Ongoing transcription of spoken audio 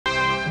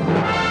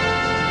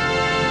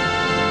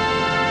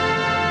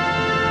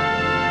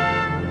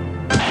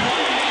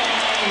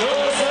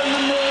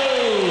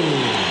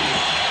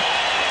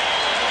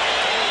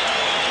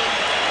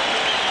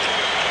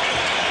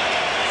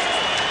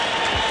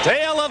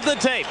of the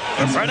tape.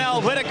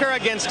 Pernell Whitaker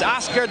against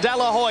Oscar De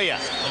La Hoya.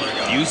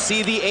 You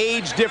see the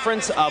age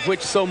difference of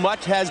which so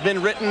much has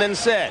been written and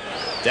said.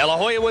 De La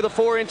Hoya with a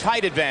 4-inch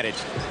height advantage.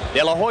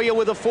 De La Hoya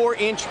with a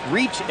 4-inch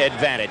reach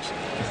advantage.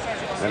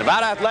 The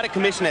Nevada Athletic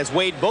Commission has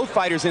weighed both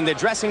fighters in their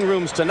dressing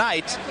rooms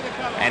tonight,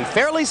 and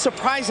fairly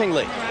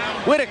surprisingly,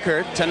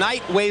 Whitaker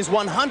tonight weighs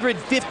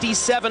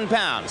 157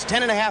 pounds,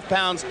 10.5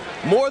 pounds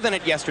more than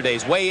at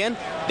yesterday's weigh-in.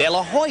 De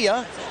La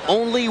Hoya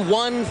only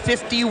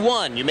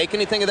 151. You make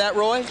anything of that,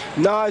 Roy?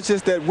 No, it's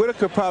just that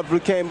Whitaker probably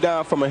came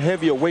down from a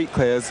heavier weight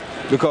class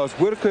because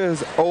Whitaker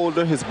is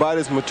older, his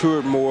body's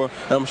matured more,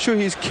 and I'm sure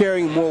he's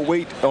carrying more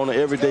weight on an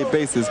everyday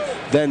basis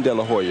than De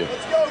La Hoya.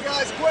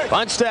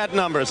 Punch stat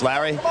numbers,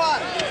 Larry.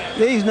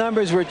 These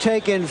numbers were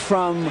taken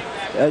from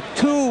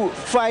 2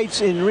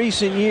 fights in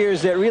recent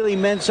years that really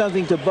meant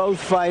something to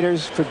both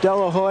fighters. For De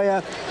La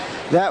Hoya,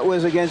 that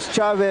was against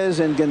Chavez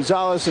and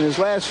Gonzalez in his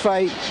last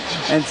fight.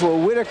 And for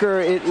Whitaker,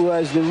 it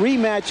was the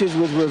rematches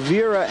with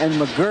Rivera and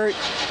McGirt.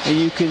 And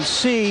you can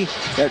see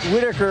that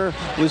Whitaker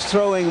was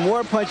throwing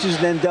more punches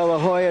than De La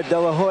Hoya. De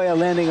La Hoya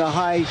landing a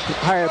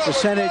higher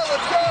percentage.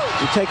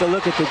 You take a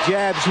look at the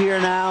jabs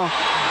here now,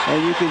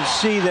 and you can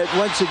see that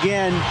once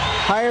again,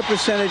 higher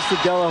percentage for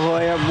De La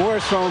Hoya, more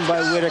thrown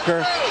by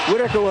Whitaker.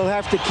 Whitaker will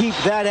have to keep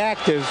that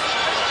active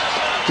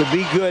to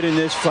be good in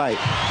this fight.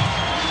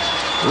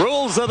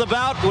 Rules of the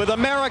bout with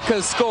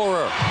America's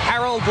scorer,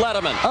 Harold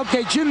Letterman.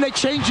 Okay, Jim, they're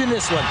changing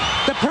this one.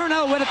 The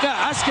Pernell Whitaker,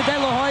 Oscar De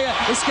La Hoya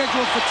is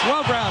scheduled for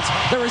 12 rounds.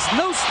 There is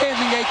no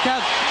standing 8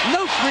 count,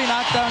 no 3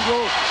 knockdown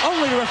rule.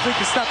 Only the referee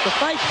can stop the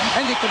fight,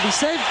 and it can be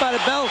saved by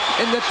the bell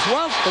in the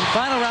 12th and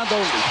final round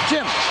only.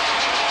 Jim.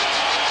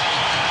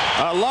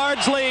 A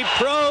largely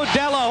pro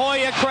De La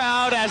Hoya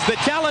crowd. As the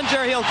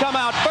challenger, he'll come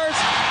out first.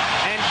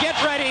 And get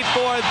ready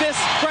for this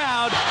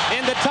crowd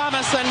in the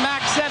Thomas and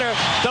Mack Center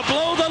to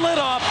blow the lid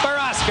off for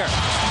Oscar.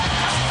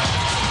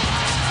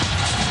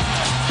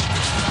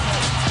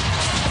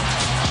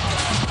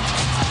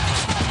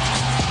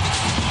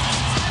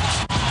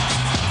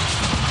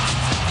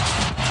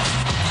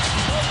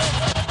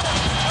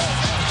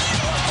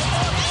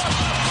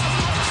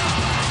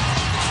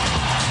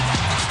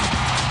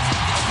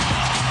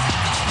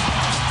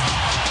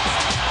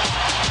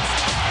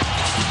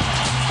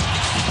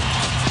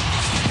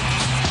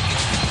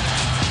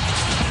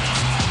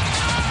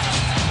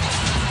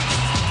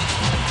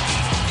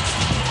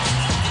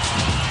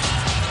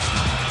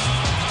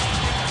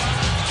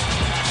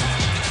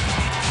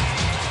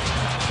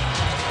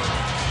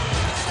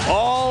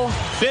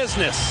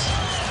 Business,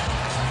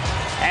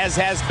 as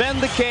has been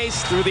the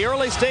case through the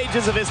early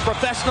stages of his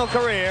professional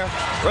career.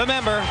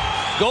 Remember,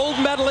 gold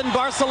medal in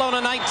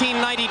Barcelona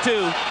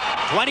 1992,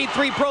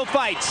 23 pro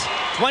fights,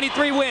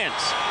 23 wins,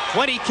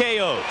 20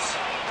 KOs.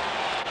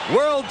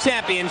 World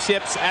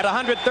championships at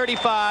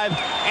 135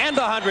 and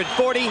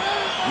 140.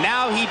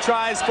 Now he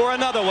tries for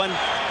another one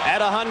at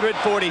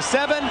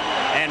 147,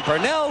 and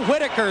Pernell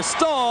Whitaker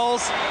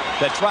stalls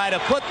to try to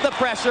put the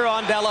pressure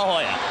on De La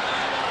Hoya.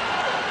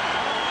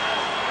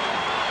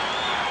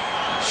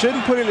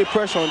 Shouldn't put any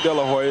pressure on De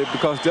La Hoya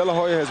because De La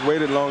Hoya has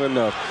waited long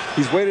enough.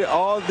 He's waited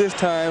all this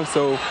time,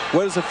 so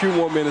what is a few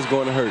more minutes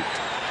going to hurt?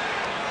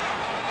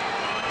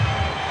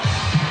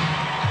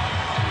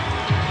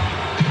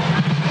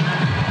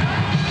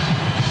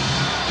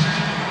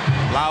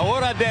 La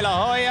hora de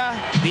La Hoya,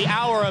 the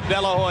hour of De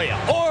La Hoya.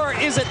 Or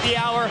is it the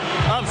hour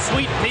of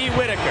Sweet Pea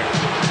Whitaker?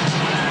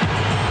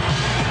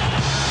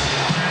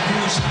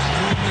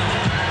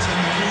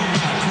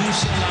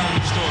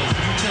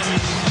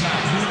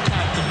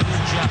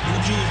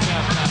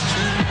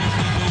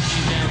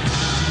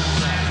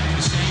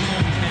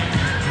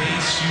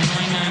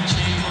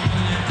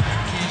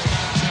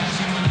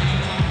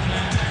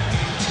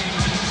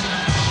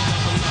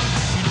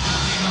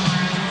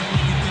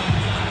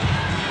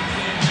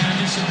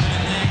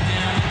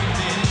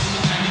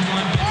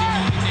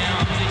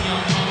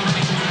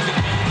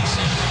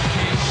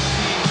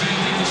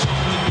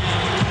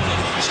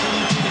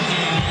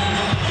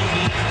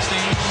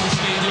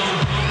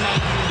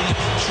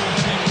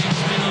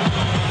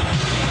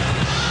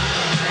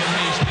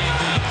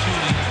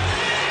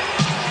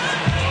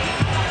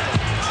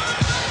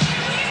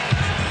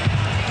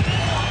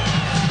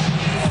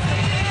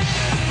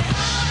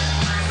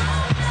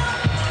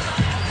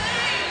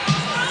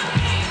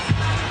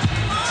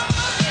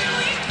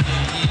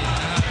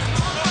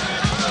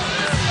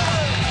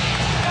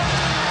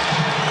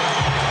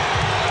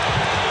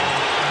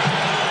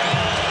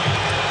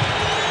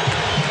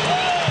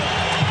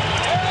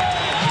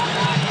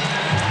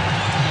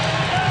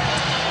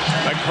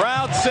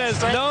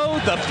 Says no,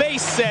 the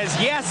face says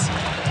yes.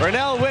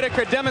 Pernell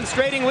Whitaker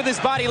demonstrating with his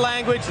body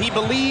language he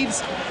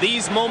believes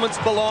these moments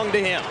belong to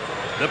him.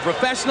 The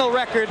professional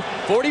record,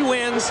 40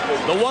 wins,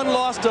 the 1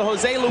 loss to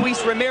Jose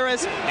Luis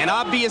Ramirez, an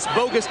obvious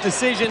bogus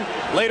decision,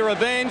 later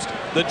avenged.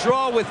 The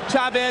draw with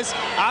Chavez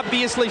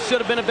obviously should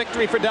have been a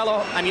victory for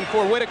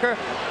for Whitaker.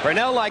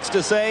 Pernell likes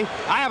to say,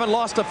 I haven't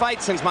lost a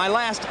fight since my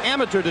last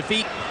amateur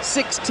defeat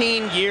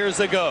 16 years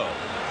ago.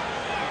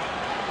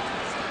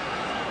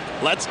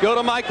 Let's go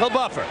to Michael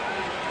Buffer.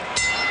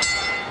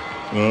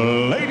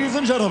 Ladies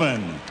and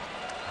gentlemen,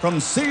 from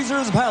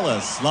Caesar's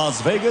Palace,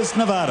 Las Vegas,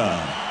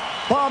 Nevada,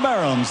 Bob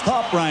Arum's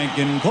Top Rank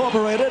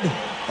Incorporated,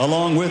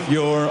 along with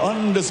your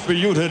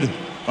undisputed,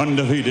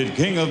 undefeated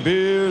king of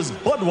beers,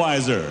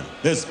 Budweiser.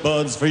 This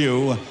Bud's for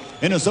you,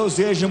 in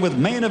association with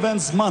Main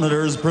Events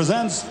Monitors,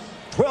 presents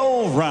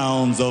 12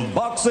 rounds of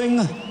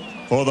boxing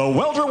for the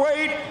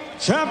Welterweight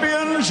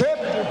Championship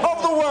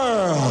of the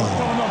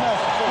World.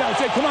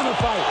 Come on and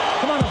fight.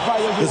 Come on and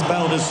fight. This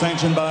bout is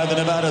sanctioned by the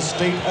Nevada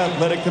State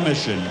Athletic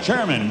Commission.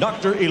 Chairman,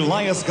 Dr.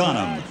 Elias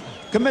Ghanem.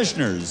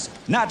 Commissioners,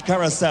 Nat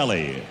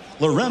Carasali,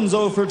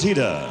 Lorenzo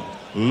Fertitta,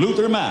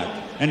 Luther Mack,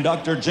 and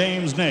Dr.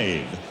 James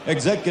Nave.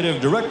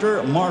 Executive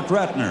Director, Mark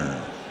Ratner.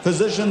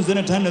 Physicians in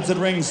attendance at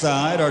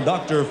ringside are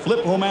Dr.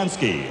 Flip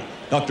Romansky,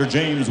 Dr.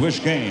 James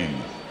Wishgame,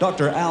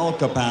 Dr. Al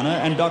Capana,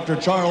 and Dr.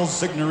 Charles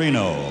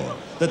Signorino.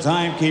 The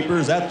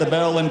timekeepers at the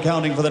bell and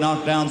counting for the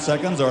knockdown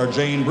seconds are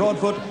Jane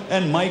Broadfoot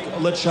and Mike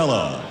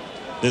Lachella.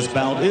 This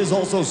bout is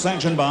also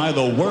sanctioned by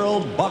the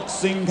World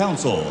Boxing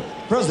Council.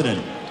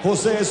 President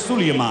Jose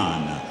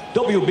Suleiman.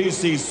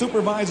 WBC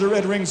Supervisor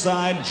at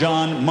ringside,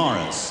 John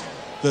Morris.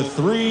 The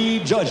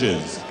 3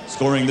 judges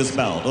scoring this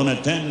bout on a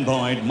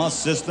 10-point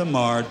must system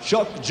are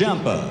Chuck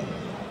Jampa,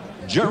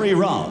 Jerry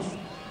Roth,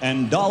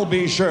 and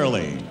Dalby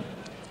Shirley.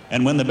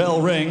 And when the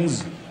bell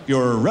rings,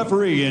 your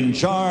referee in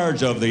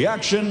charge of the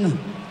action,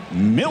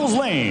 Mills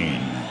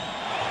Lane.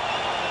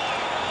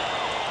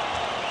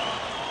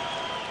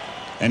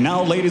 And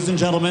now, ladies and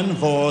gentlemen,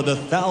 for the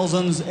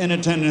thousands in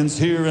attendance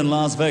here in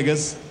Las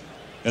Vegas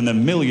and the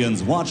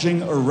millions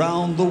watching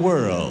around the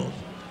world,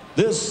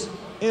 this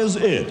is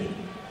it.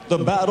 The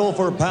battle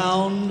for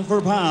pound,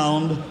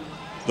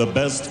 the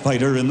best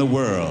fighter in the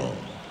world.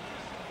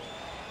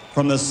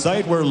 From the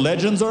site where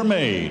legends are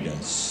made,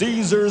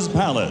 Caesar's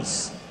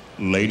Palace,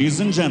 ladies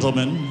and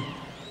gentlemen,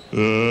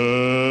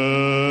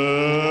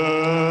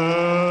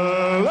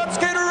 let's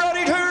get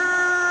ready to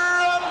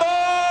rumble!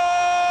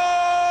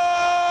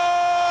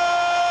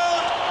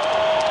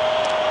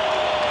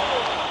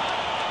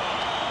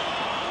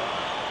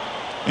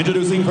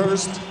 Introducing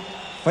first,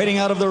 fighting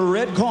out of the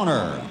red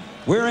corner,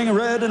 wearing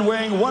red and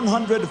weighing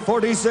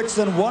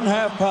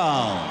 146.5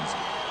 pounds.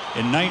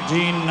 In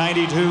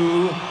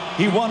 1992,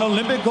 he won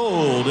Olympic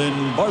gold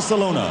in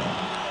Barcelona,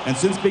 and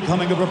since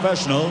becoming a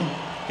professional,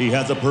 he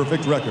has a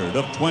perfect record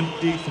of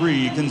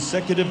 23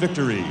 consecutive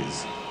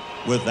victories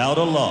without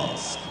a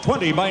loss,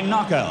 20 by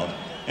knockout,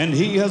 and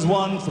he has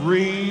won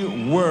 3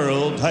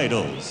 world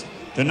titles.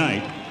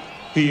 Tonight,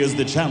 he is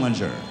the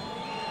challenger.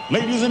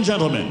 Ladies and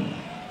gentlemen,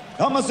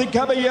 damas y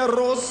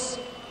caballeros,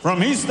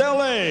 from East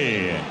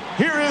LA,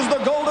 here is the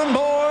Golden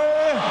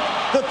Boy,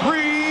 the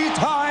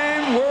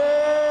 3-time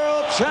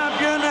world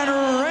champion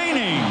and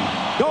reigning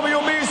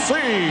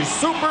WBC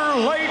Super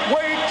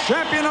Lightweight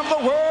Champion of the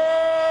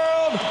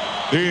world,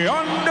 the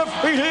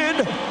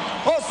undefeated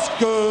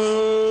Oscar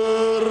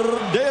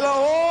De La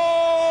Hoya.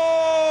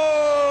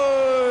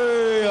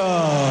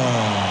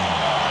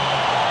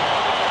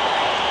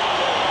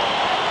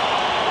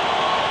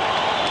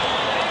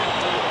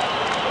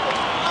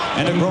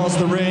 And across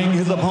the ring,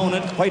 his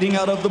opponent fighting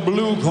out of the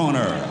blue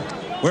corner,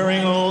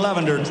 wearing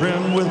lavender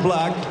trimmed with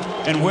black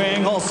and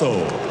weighing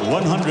also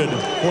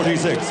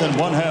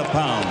 146.5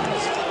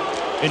 pounds.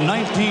 In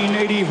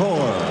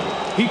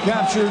 1984, he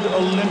captured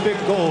Olympic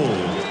gold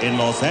in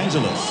Los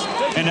Angeles.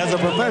 And as a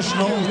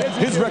professional,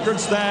 his record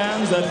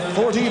stands at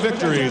 40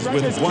 victories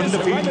with 1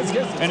 defeat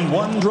and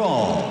 1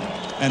 draw.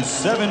 And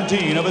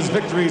 17 of his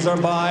victories are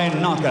by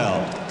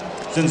knockout.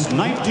 Since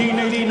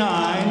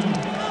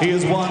 1989, he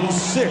has won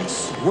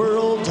 6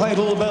 world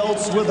title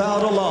belts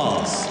without a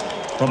loss.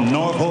 From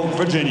Norfolk,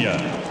 Virginia,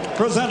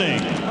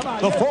 presenting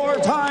the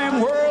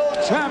 4-time world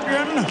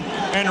champion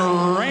and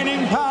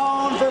reigning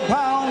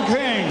pound-for-pound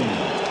king,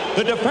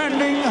 the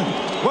defending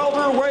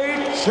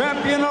welterweight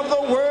champion of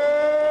the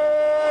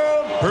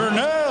world,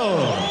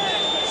 Pernell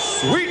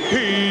Sweet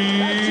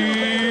Pea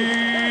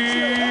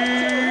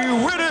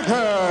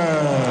Whitaker.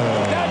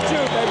 That's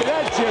you, baby,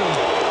 that's you.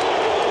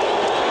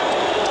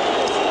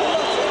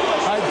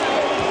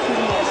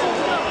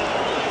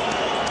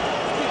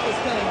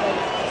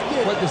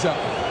 Put this up.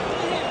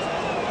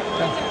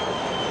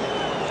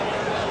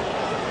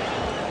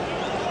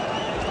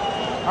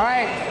 All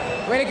right,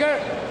 Whitaker,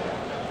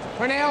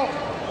 Pernell.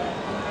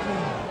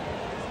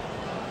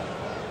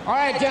 All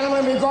right,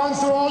 gentlemen, we've gone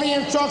through all the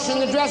instructions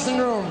in the dressing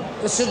room.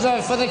 This is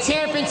for the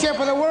championship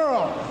of the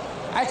world.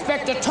 I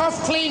expect a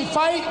tough, clean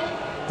fight.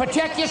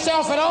 Protect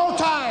yourself at all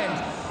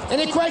times.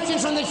 Any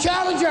questions from the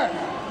challenger?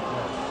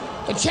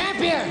 The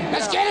champion.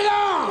 Let's get it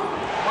on.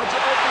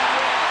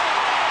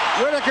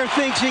 Whitaker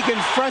thinks he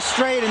can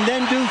frustrate and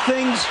then do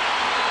things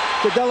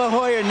that De La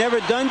Hoya never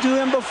done to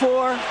him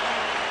before.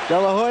 De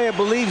La Hoya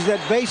believes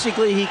that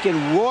basically he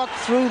can walk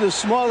through the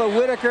smaller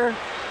Whitaker.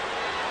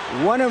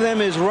 One of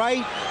them is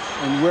right,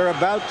 and we're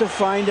about to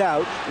find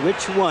out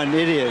which one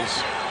it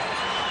is.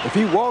 If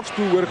he walks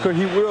through Whitaker,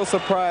 he will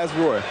surprise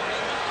Roy.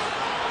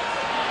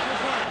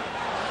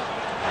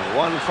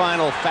 One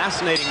final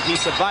fascinating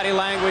piece of body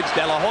language.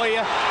 De La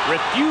Hoya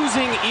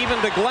refusing even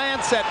to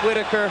glance at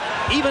Whitaker,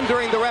 even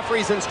during the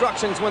referee's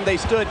instructions when they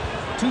stood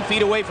 2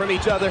 feet away from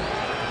each other,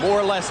 more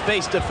or less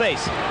face to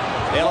face.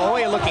 De La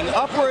Hoya looking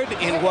upward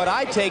in what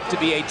I take to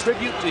be a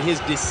tribute to his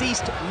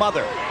deceased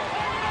mother.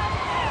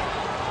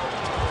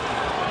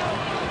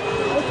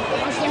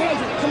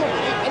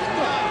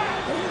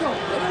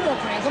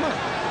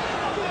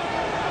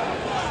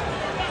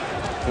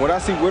 When I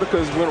see Whitaker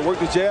is going to work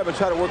the jab and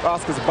try to work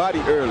Oscar's body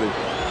early.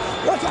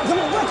 There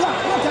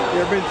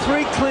have been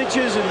 3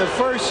 clinches in the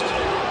first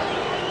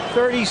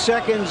 30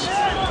 seconds,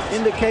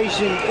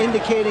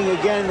 indicating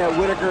again that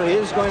Whitaker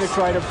is going to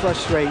try to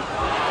frustrate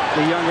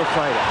the younger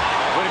fighter.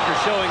 Whitaker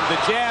showing the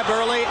jab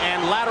early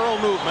and lateral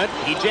movement.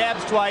 He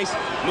jabs twice,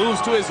 moves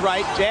to his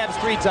right, jabs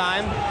 3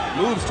 times,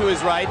 moves to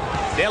his right.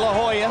 De La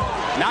Hoya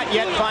not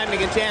yet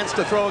finding a chance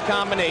to throw a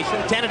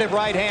combination. Tentative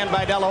right hand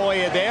by De La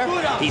Hoya there.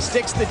 He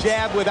sticks the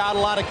jab without a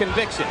lot of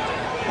conviction.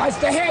 Watch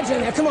the hands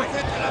in there. Come on.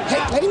 Hey,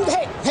 let him,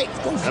 hey.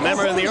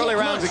 Remember in the early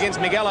rounds against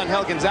Miguel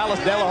Angel Gonzalez,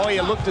 De La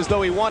Hoya looked as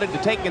though he wanted to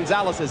take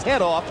Gonzalez's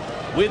head off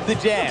with the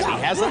jab.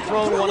 He hasn't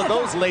thrown one of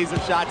those laser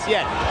shots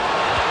yet.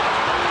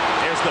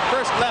 There's the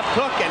first left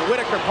hook, and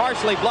Whitaker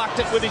partially blocked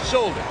it with his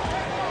shoulder.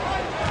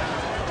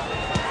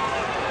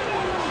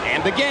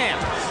 And again.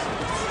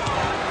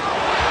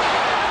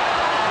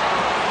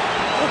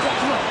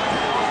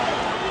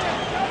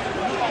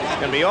 It's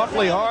going to be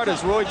awfully hard,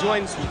 as Roy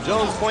Jones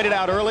pointed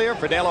out earlier,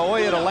 for De La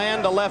Hoya to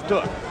land a left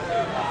hook.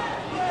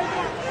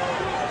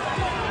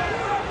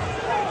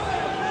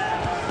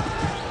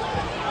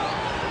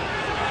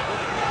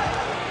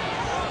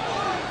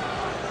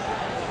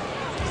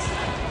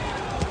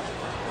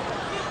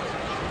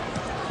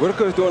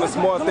 Whitaker is doing a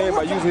smart thing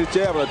by using his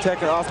jab and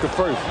attacking Oscar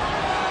first.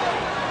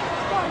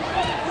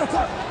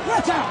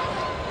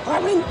 All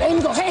right, let him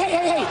go.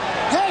 Hey.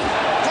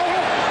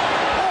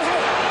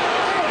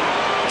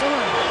 Come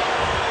on.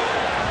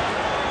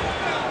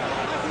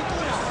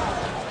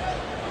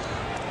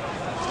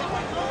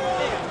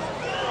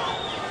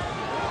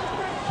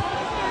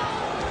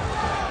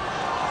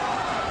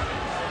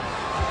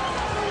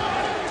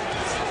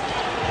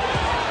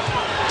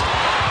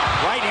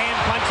 Right hand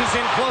punches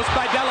in close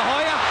by De La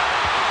Hoya.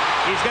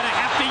 He's going to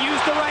have to use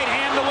the right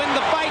hand to win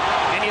the fight,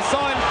 and you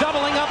saw him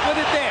doubling up with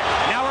it there.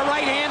 Now a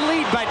right hand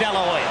lead by De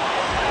La Hoya.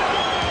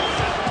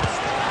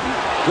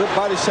 Good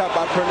body shot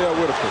by Pernell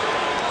Whitaker.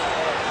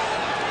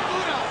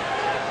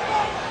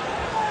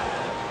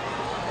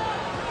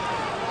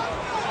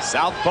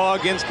 Southpaw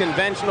against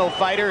conventional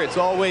fighter. It's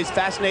always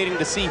fascinating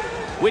to see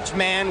which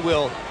man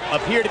will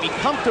appear to be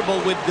comfortable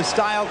with the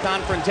style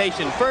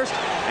confrontation first.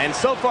 And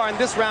so far in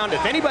this round,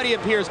 if anybody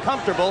appears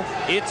comfortable,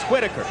 it's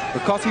Whitaker.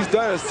 Because he's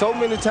done it so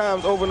many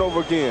times over and over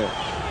again.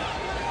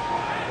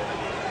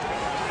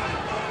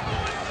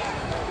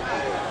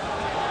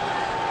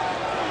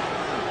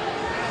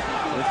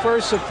 The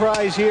first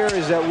surprise here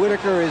is that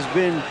Whitaker has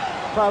been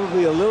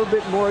probably a little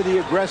bit more the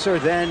aggressor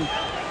than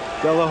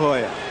De La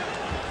Hoya.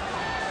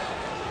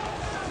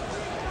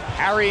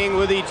 Harrying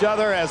with each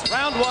other as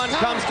round 1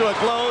 comes to a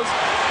close.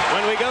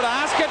 When we go to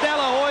Oscar De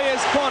La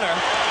Hoya's corner,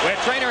 where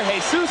trainer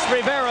Jesus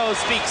Rivera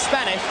speaks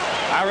Spanish,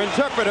 our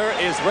interpreter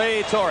is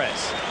Ray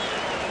Torres.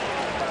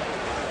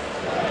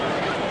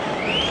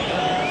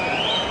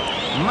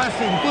 Más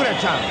cintura,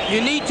 Cham.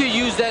 You need to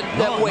use that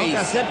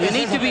waist. You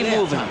need to be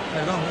moving.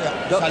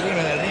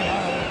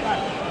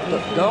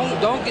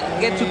 Don't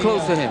get too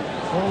close to him.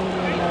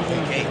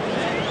 Okay.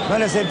 No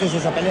le aceptes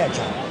esa pelea,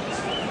 Cham.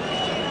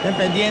 Ten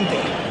pendiente,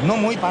 no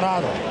muy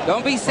parado.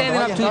 Don't be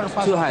standing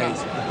up too high.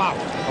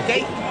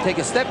 Okay? Take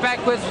a step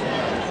backwards.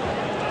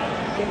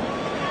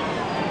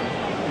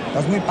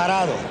 Estás muy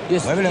parado. You're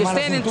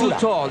standing too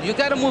tall. You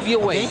got to move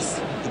your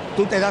waist.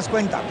 Tú te das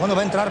cuenta, cuando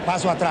va a entrar,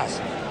 paso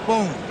atrás.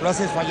 Pum, lo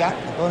haces fallar,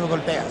 entonces lo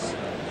golpeas.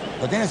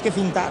 Lo tienes que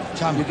fintar,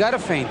 Cham. You got to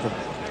feint him.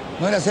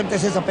 No le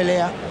aceptes esa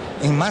pelea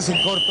en más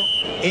en corto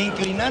e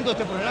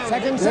inclinándote por el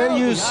lado. There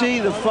you see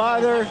the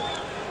father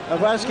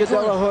of Oscar De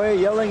La Hoya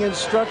yelling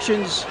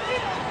instructions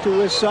to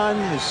his son.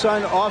 His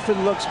son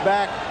often looks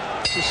back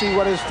to see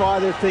what his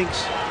father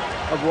thinks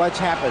of what's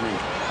happening.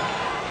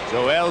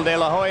 Joel De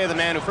La Hoya, the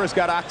man who first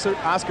got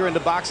Oscar into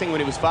boxing when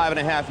he was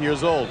 5.5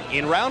 years old.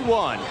 In round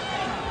 1,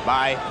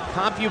 by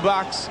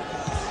CompuBox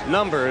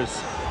numbers,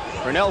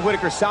 Pernell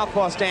Whitaker's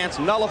southpaw stance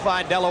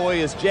nullified De La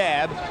Hoya's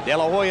jab. De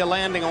La Hoya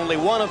landing only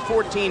 1 of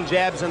 14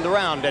 jabs in the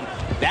round. And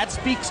that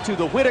speaks to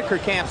the Whitaker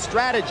camp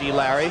strategy,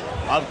 Larry,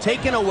 of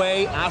taking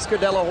away Oscar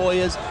De La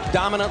Hoya's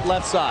dominant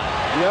left side.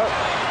 Yep.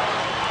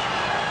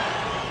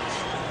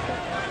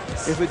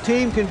 If a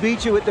team can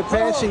beat you with the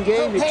passing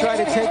game, you try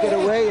to take it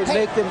away and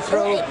make them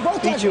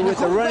beat you with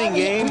the running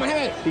game.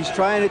 He's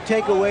trying to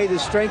take away the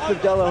strength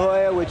of De La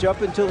Hoya, which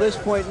up until this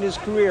point in his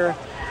career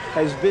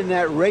has been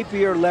that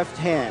rapier left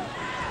hand.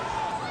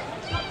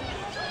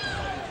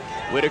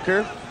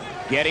 Whitaker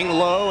getting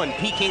low and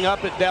peeking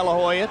up at De La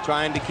Hoya,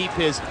 trying to keep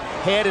his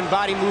head and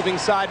body moving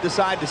side to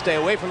stay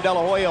away from De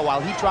La Hoya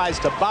while he tries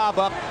to bob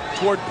up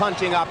toward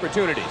punching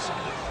opportunities.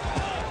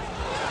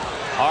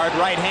 Hard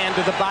right hand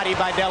to the body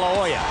by De La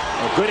Hoya.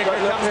 Whitaker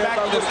comes back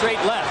to the straight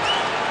left.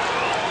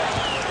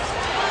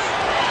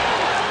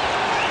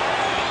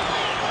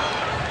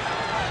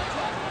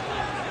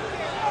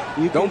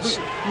 You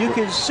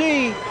can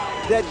see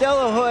that De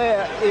La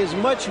Hoya is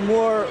much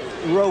more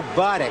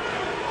robotic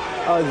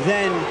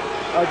than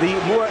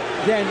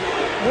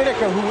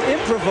Whitaker, who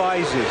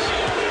improvises.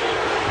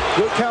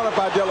 Good counter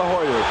by De La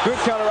Hoya.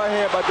 Good counter right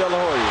hand by De La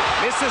Hoya.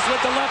 Misses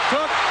with the left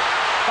hook.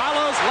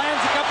 Follows,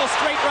 lands a couple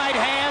straight right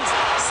hands.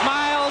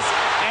 Smiles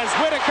as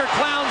Whitaker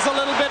clowns a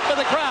little bit for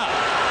the crowd.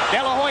 De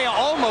La Hoya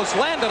almost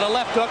landed a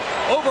left hook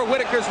over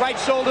Whitaker's right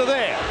shoulder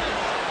there.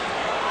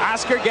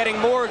 Oscar getting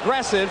more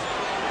aggressive.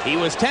 He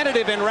was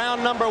tentative in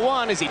round number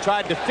 1 as he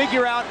tried to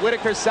figure out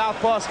Whitaker's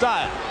southpaw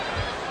style.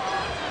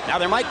 Now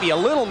there might be a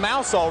little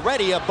mouse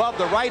already above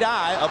the right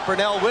eye of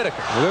Pernell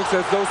Whitaker. It looks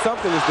as though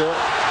something is there.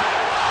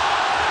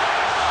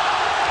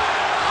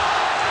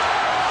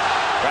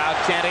 Crowd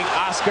chanting,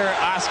 Oscar,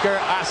 Oscar,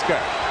 Oscar.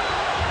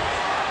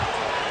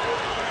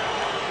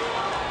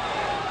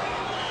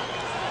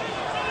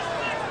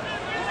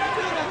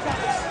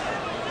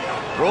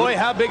 Roy,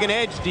 how big an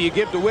edge do you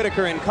give to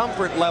Whitaker in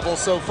comfort level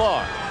so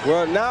far?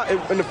 Well, now,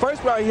 in the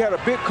first round, he had a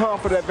big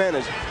comfort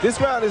advantage.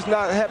 This round is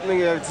not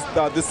happening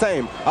the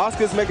same.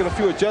 Oscar's making a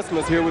few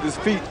adjustments here with his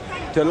feet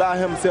to allow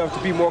himself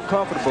to be more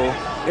comfortable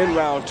in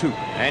round 2.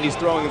 And he's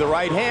throwing the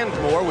right hand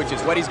more, which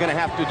is what he's going to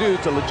have to do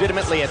to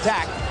legitimately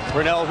attack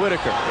Pernell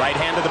Whitaker. Right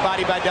hand to the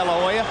body by De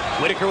La Hoya.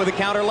 Whitaker with a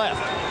counter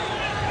left.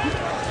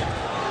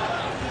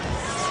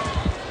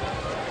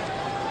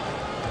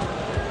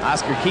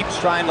 Oscar keeps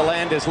trying to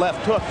land his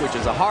left hook, which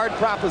is a hard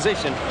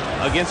proposition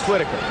against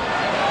Whitaker.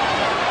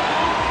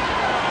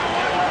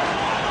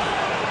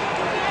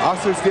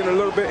 Oscar's getting a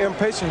little bit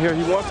impatient here.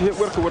 He wants to hit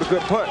Whitaker with a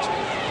good punch,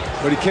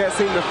 but he can't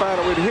seem to find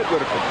a way to hit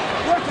Whitaker.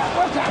 Work out,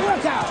 work out,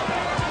 work out.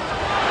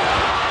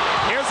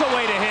 Here's a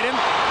way to hit him.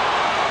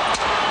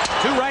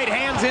 2 right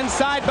hands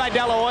inside by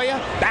De La Hoya.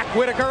 Back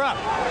Whitaker up.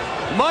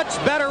 Much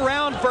better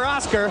round for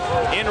Oscar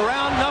in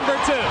round number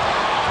 2.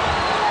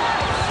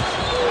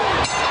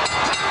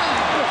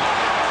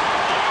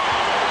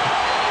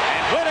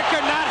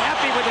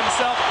 With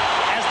himself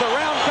as the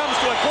round comes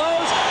to a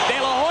close. De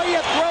La Hoya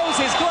throws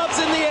his gloves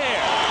in the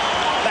air.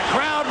 The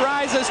crowd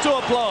rises to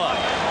applaud.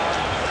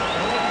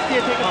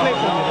 Just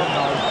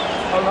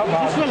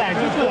relax,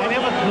 just relax.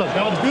 Look,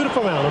 that was a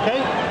beautiful round, okay?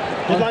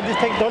 Don't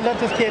let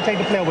this kid take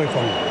the play away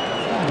from you.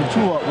 You're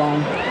 2 up,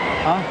 Ron.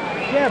 Huh?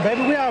 Yeah,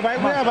 baby, we all right,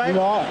 we all right. You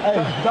know,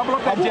 hey, double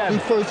up that jab. The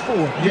first 4.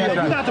 Yeah,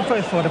 you're not the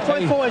first 4. The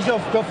first 4 is your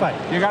fight.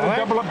 You got to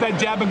double up that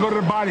jab and go to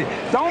the body.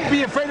 Don't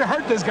be afraid to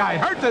hurt this guy.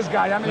 Hurt this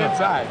guy on the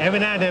inside. Every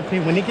now and then,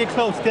 Pete, when he gets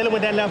close, steal him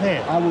with that left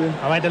hand. I will.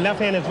 All right, the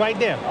left hand is right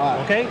there,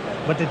 okay?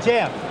 But the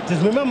jab,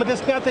 just remember to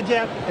snap the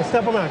jab and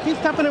step around. Keep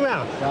stepping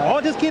around. All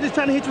this kid is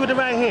trying to hit you with the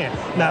right hand.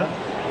 Now,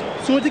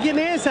 as soon as you get in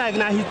the inside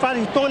now, he's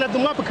throwing up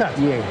them uppercuts.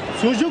 Yeah. As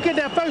soon as you get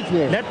that first,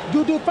 let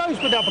you do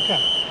first with the uppercut.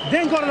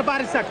 Then go to the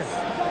body second.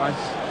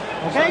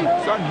 Okay?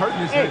 Starting hurting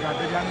this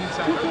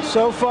guy.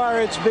 So far,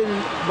 it's been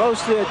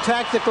mostly a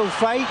tactical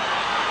fight.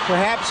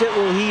 Perhaps it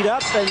will heat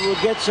up and we'll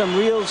get some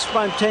real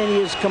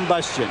spontaneous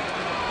combustion.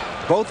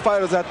 Both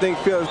fighters, I think,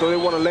 feel as though they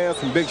want to land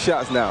some big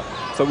shots now.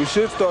 So we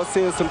should start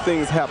seeing some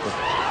things happen.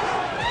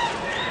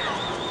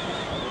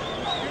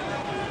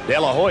 De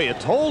La Hoya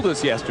told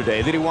us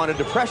yesterday that he wanted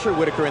to pressure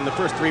Whitaker in the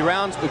first 3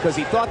 rounds because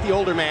he thought the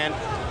older man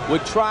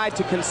would try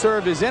to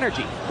conserve his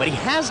energy. But he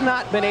has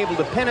not been able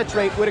to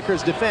penetrate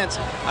Whitaker's defense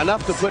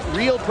enough to put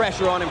real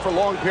pressure on him for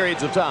long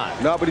periods of time.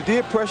 No, but he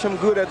did pressure him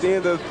good at the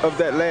end of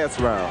that last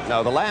round.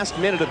 No, the last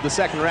minute of the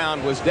second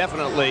round was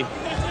definitely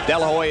De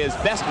La Hoya's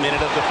best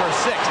minute of the first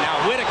 6.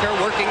 Now Whitaker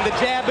working the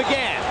jab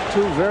again.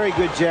 2 very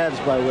good jabs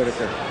by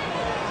Whitaker.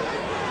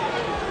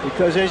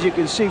 Because as you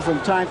can see from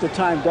time to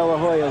time, De La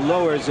Hoya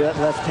lowers that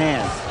left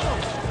hand.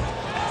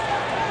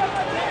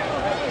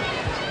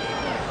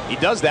 He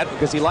does that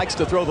because he likes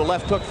to throw the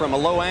left hook from a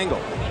low angle.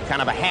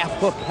 Kind of a half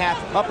hook, half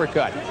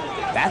uppercut.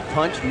 That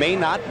punch may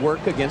not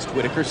work against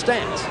Whitaker's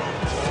stance.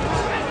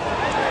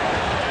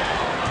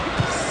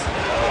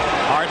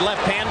 Hard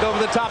left hand over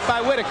the top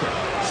by Whitaker.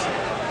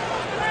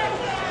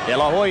 De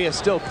La Hoya is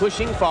still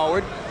pushing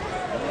forward.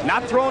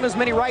 Not throwing as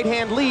many right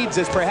hand leads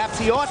as perhaps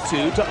he ought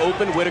to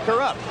open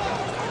Whitaker up.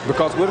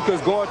 Because Whitaker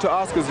is going to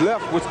Oscar's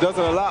left, which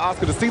doesn't allow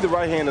Oscar to see the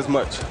right hand as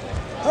much.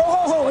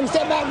 Ho, and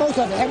step back both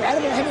of them.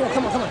 Heavy,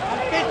 come on.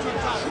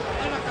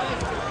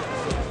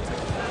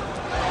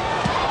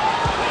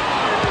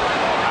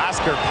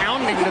 Oscar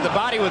pounding to the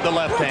body with the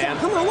left hand.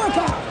 Come on, work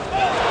out.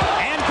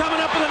 And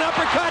coming up with an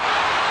uppercut.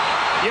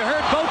 You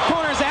heard both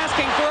corners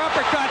asking for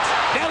uppercuts.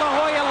 De La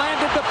Hoya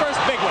landed the first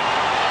big one.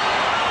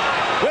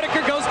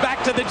 Whitaker goes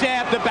back to the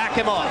jab to back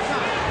him off.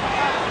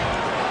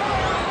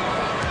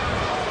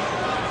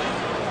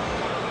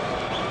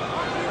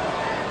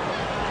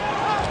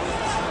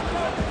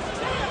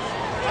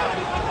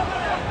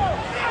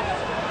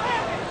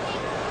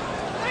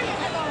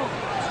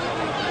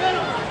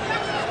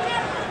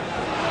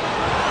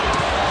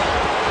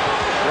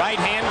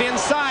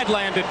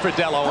 landed for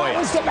De La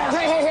Hoya. Step back.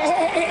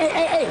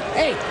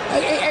 Hey.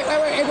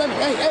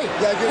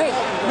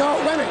 No,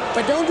 wait a minute.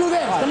 But don't do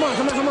this. Come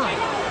on.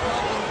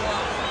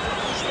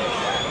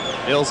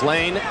 Mills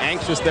Lane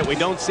anxious that we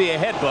don't see a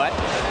headbutt.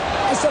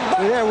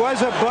 There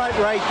was a butt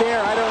right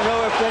there. I don't know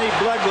if any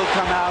blood will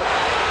come out,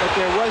 but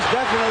there was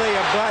definitely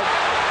a butt.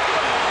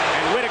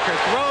 And Whitaker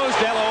throws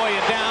De La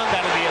Hoya down.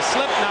 That'll be a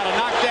slip, not a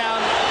knockdown.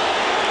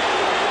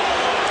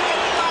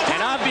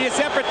 An obvious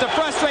effort to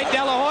frustrate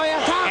De La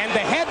Hoya, and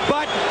the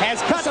headbutt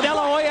has cut De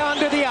La Hoya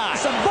under the eye.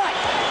 It's a butt.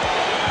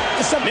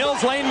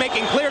 Mills Lane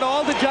making clear to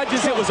all the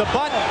judges it was a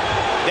butt.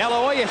 De La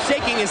Hoya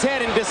shaking his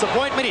head in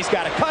disappointment. He's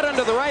got a cut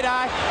under the right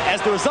eye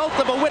as the result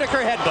of a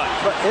Whitaker headbutt.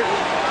 But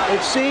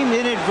it seemed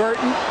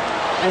inadvertent,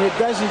 and it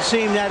doesn't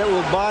seem that it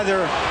will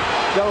bother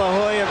De La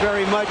Hoya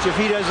very much if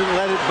he doesn't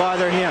let it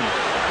bother him.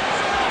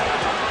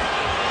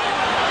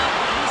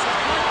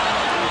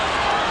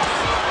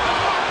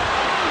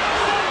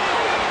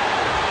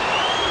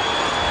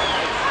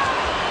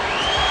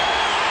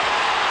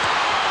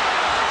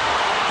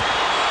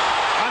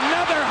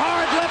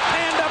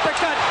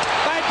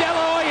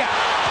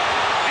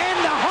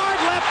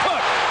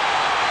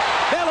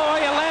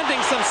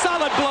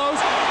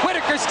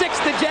 Sticks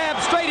the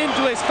jab straight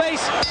into his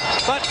face,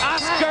 but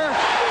Oscar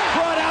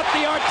brought out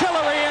the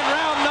artillery in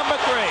round number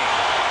 3.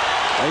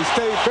 And he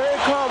stayed very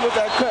calm with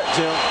that cut,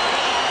 Jim.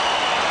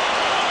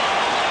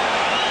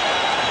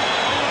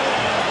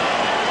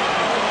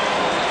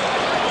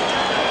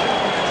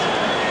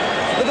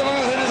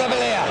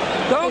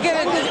 Don't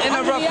get in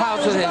a rough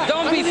house with him.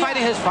 Don't be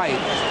fighting his fight.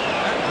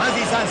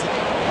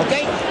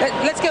 Okay?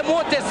 Let's get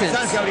more distance.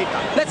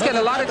 Let's get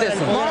a lot of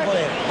distance.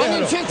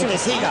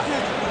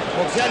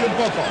 Boxearle un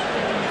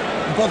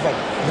poco,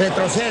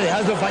 retrocede,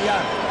 hazlo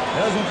fallar, le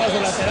das un paso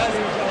lateral,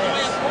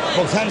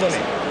 boxándole.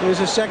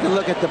 Here's a second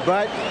look at the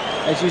butt.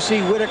 As you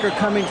see Whitaker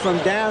coming from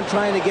down,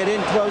 trying to get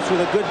in close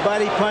with a good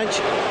body punch.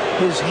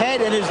 His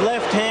head and his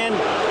left hand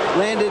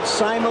landed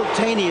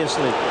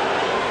simultaneously.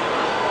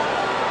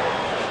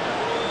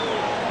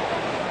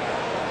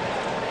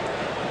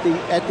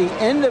 At the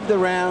end of the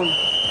round,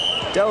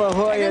 De La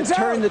Hoya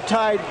turned the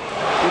tide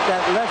with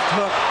that left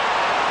hook.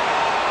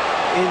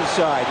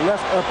 Inside,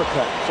 left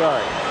uppercut,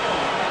 sorry.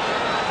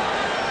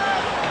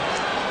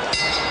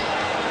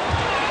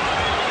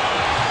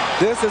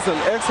 This is an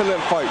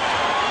excellent fight.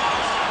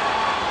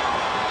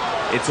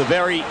 It's a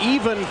very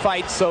even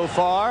fight so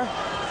far,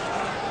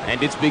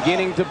 and it's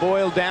beginning to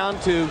boil down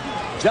to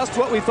just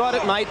what we thought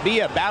it might be,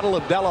 a battle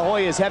of De La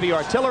Hoya's heavy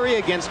artillery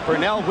against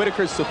Pernell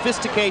Whitaker's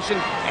sophistication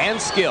and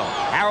skill.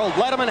 Harold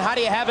Letterman, how do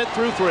you have it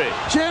through 3?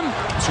 Jim,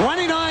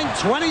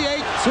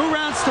 29-28, 2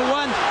 rounds to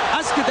 1.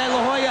 Oscar De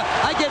La Hoya,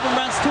 I gave him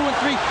rounds 2 and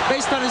 3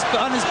 based on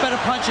his better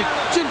punching.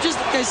 Jim, just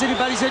in case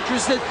anybody's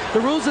interested, the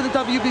rules of the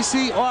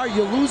WBC are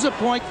you lose a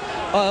point.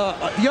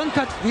 The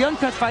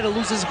uncut fighter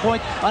loses a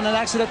point on an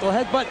accidental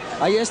headbutt.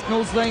 I asked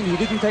Mills Lane, he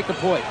didn't take a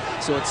point.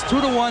 So it's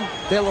 2-1,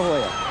 De La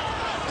Hoya.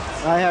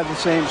 I have the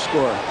same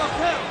score.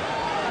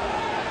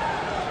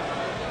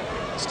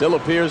 Still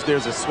appears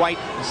there's a slight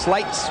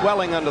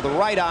swelling under the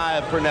right eye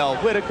of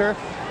Pernell Whitaker.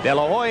 De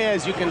La Hoya,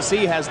 as you can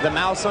see, has the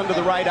mouse under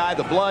the right eye.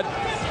 The blood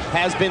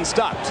has been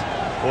stopped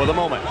for the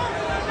moment.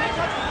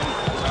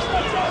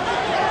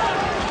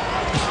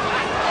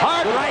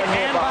 Hard right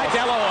hand by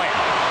De La Hoya.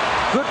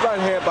 Good right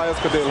hand by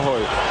Oscar De La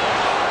Hoya.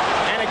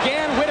 And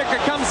again, Whitaker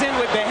comes in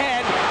with the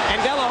head,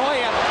 and De La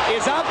Hoya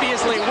is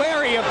obviously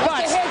wary of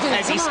butts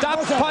as he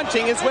stopped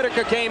punching as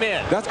Whitaker came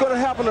in. That's going to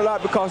happen a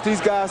lot because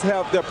these guys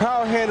have their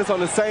power hand is on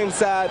the same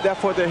side.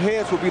 Therefore, their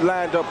heads will be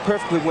lined up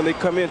perfectly when they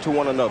come into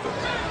one another.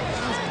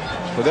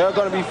 So there are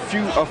going to be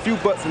a few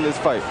butts in this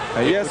fight.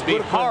 And it would be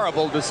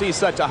horrible to see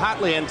such a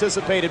hotly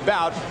anticipated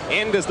bout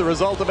end as the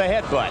result of a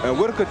headbutt. And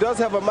Whitaker does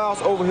have a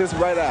mouse over his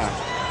right eye.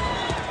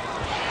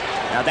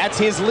 Now that's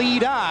his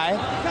lead eye,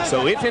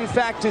 so if in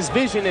fact his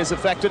vision is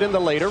affected in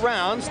the later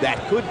rounds, that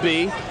could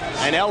be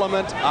an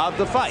element of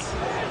the fight.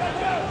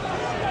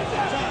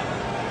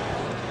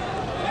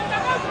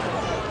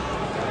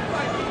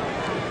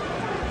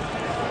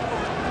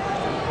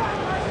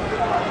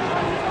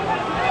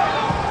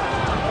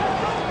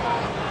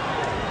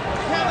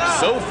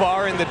 So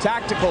far in the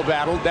tactical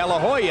battle, De La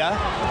Hoya,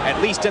 at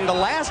least in the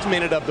last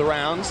minute of the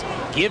rounds,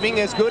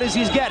 giving as good as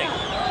he's getting.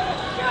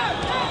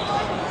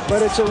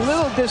 But it's a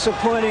little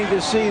disappointing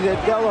to see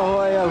that De La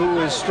Hoya, who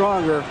is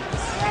stronger,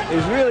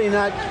 is really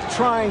not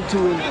trying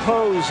to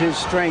impose his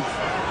strength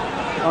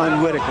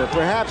on Whitaker.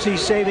 Perhaps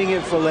he's saving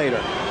it for later.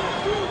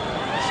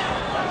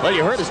 Well,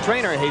 you heard his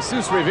trainer,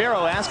 Jesus Rivera,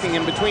 asking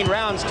him between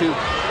rounds to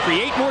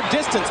create more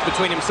distance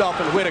between himself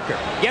and Whitaker.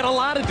 Get a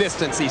lot of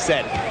distance, he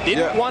said.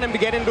 Didn't want him to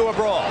get into a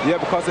brawl. Yeah,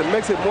 because it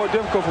makes it more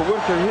difficult for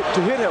Whitaker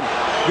to hit him,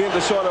 being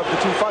the shorter of the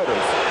two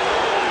fighters.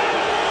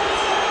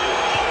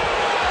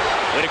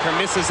 Whitaker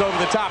misses over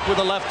the top with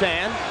the left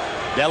hand.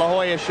 De La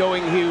Hoya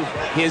showing you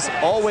his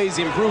always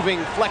improving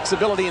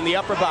flexibility in the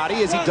upper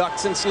body as he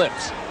ducks and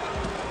slips.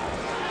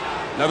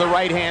 Another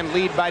right hand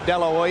lead by De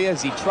La Hoya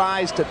as he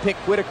tries to pick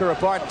Whitaker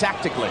apart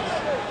tactically.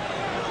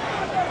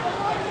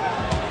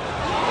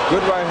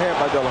 Good right hand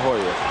by De La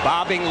Hoya.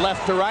 Bobbing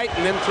left to right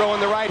and then throwing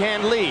the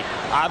right-hand lead.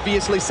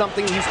 Obviously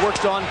something he's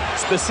worked on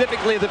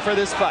specifically for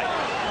this fight.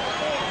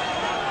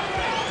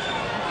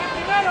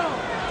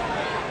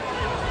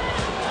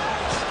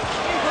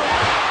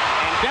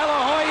 And De La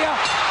Hoya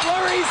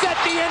flurries at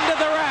the end of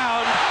the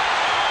round.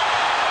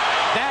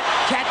 That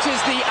catches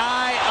the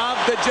eye of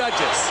the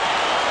judges.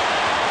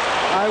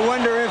 I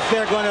wonder if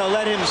they're going to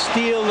let him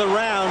steal the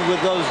round with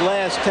those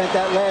last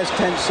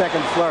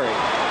 10-second flurry.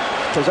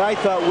 Because I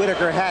thought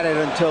Whitaker had it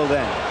until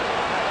then.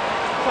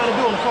 Trying to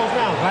do in the first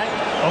round, right?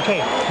 Okay,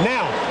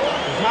 now,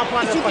 it's not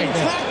part of the fight.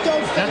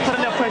 That's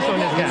putting enough pressure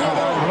on this guy.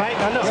 All right,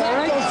 I know.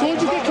 As soon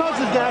as you get close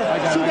to this guy,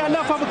 shoot that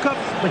left uppercut,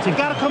 but you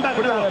got to come back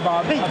with that.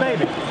 Please,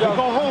 baby, you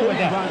go home with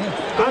that.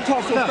 I'll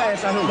talk so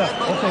fast.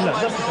 Okay, look,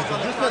 just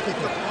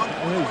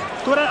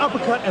throw that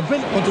uppercut and bring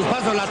it. Con tus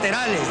pasos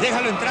laterales,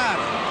 déjalo entrar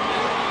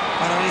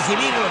para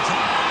recibirlo.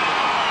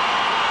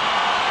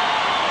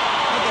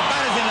 No te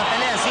pares en la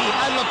pelea así,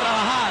 hazlo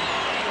trabajar.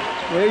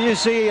 There you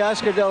see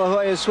Oscar De La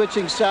Hoya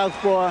switching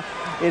southpaw.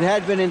 It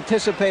had been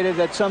anticipated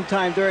that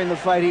sometime during the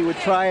fight he would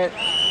try it.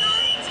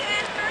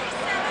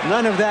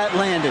 None of that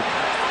landed.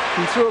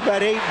 He threw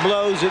about 8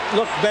 blows. It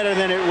looked better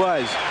than it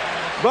was.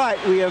 But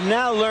we have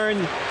now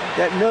learned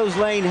that Mills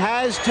Lane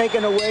has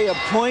taken away a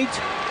point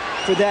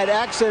for that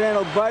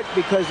accidental butt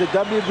because the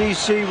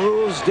WBC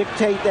rules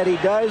dictate that he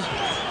does.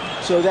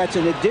 So that's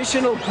an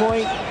additional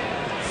point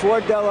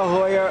for De La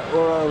Hoya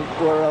or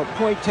a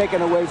point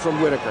taken away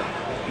from Whitaker.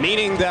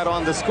 Meaning that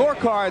on the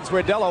scorecards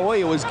where De La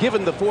Hoya was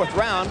given the 4th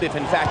round, if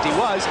in fact he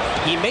was,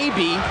 he may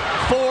be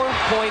 4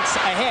 points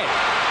ahead.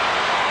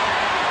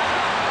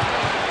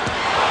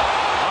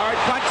 Hard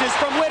punches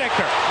from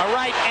Whitaker, a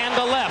right and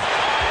a left.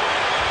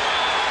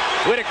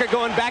 Whitaker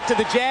going back to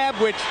the jab,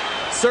 which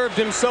served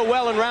him so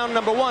well in round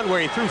number 1,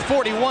 where he threw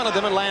 41 of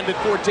them and landed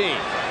 14.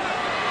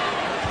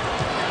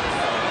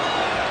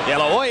 De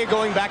La Hoya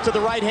going back to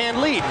the right-hand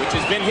lead, which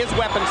has been his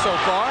weapon so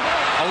far,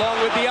 along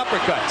with the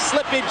uppercut.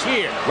 Slippage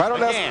here. Right on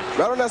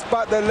that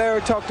spot that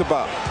Larry talked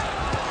about.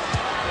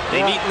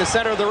 They meet in the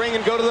center of the ring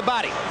and go to the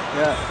body.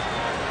 Yeah.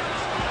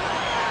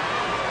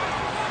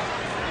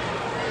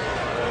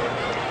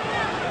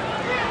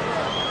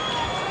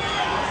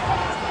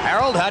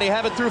 Harold, how do you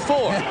have it through 4?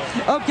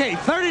 Okay,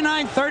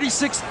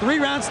 39-36, 3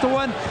 rounds to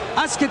 1.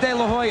 Oscar De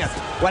La Hoya.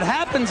 What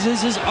happens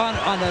is on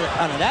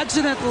an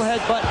accidental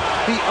headbutt,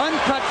 the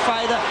uncut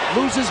fighter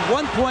loses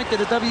 1 point to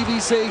the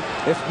WBC.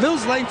 If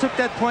Mills Lane took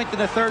that point in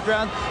the 3rd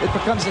round, it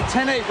becomes a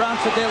 10-8 round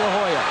for De La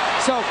Hoya.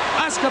 So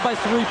Oscar by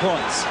 3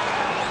 points.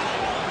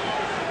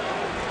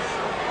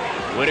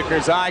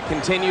 Whitaker's eye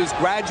continues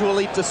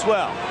gradually to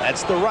swell.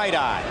 That's the right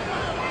eye.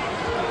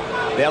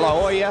 De La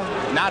Hoya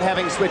not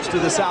having switched to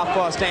the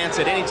southpaw stance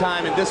at any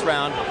time in this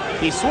round.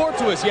 He swore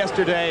to us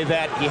yesterday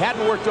that he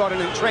hadn't worked on it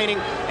in training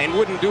and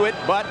wouldn't do it,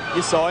 but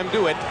you saw him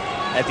do it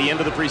at the end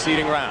of the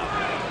preceding round.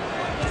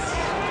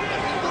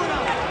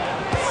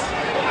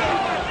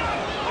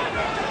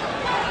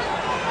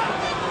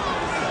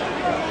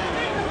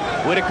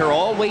 Whitaker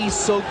always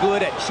so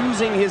good at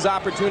choosing his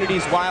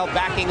opportunities while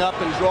backing up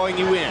and drawing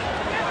you in.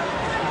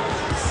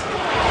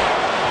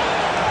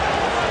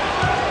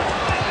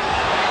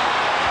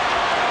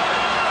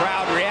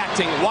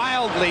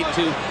 Wildly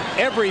to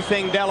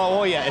everything De La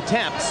Hoya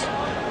attempts.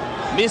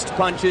 Missed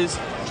punches,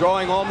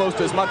 drawing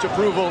almost as much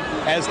approval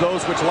as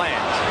those which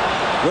land.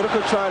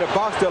 Whitaker trying to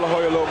box De La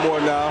Hoya a little more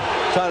now,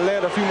 trying to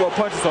land a few more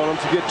punches on him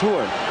to get to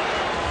him.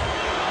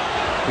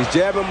 He's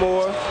jabbing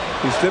more,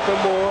 he's slipping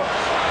more.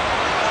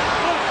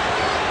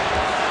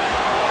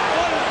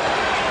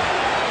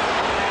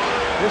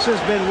 This has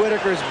been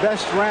Whitaker's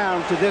best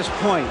round to this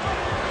point.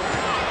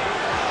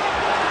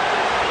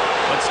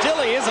 But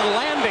still he isn't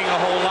landing a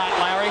whole lot,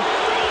 Larry.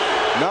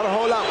 Not a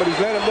whole lot, but he's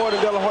landing more than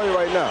De La Hoya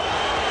right now.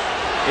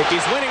 If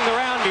he's winning the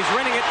round, he's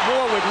winning it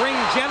more with ring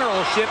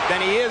generalship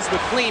than he is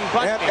with clean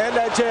punching. And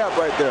that jab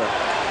right there.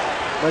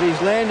 But he's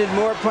landed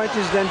more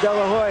punches than De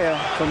La Hoya,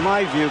 from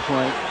my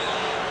viewpoint.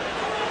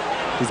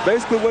 He's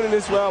basically winning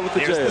this round with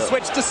the jab. Here's the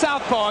switch to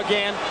southpaw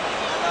again.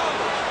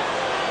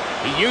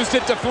 He used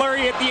it to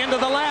flurry at the end of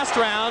the last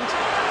round.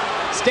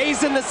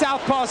 Stays in the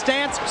southpaw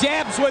stance,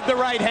 jabs with the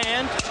right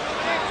hand.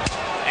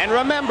 And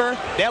remember,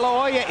 De La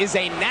Hoya is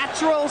a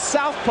natural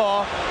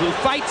southpaw who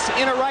fights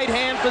in a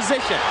right-hand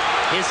position.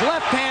 His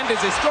left hand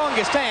is his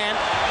strongest hand.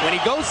 When he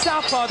goes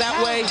southpaw that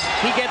way,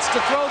 he gets to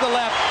throw the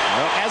left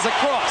as a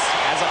cross,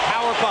 as a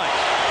power punch.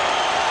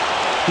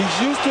 He's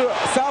used to,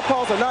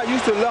 southpaws are not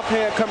used to the left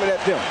hand coming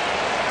at them.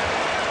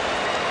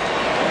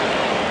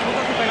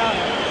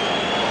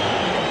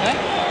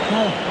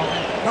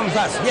 ¿Cómo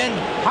estás? Bien.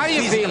 How are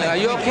you feeling? Are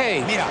you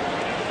okay? Mira,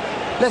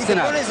 listen si te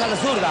up. pones a la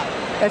zurda,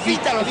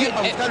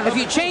 If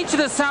you change to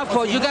the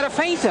southpaw, you gotta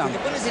feint him.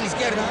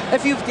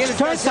 If you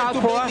turn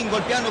southpaw,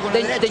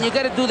 then you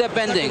gotta do that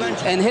bending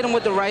and hit him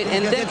with the right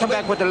and then come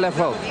back with the left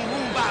hook.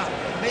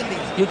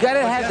 You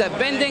gotta have that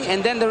bending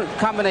and then the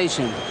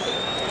combination.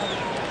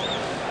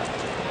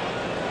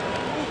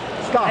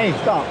 Stop. Hey,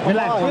 stop.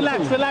 Relax,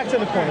 relax, relax in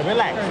the corner.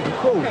 Relax.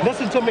 Cool.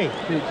 Listen to me.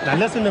 Now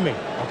listen to me.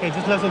 Okay,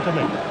 just listen to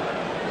me.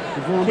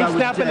 Keep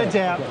snapping the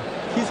jab.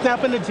 Keep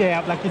snapping the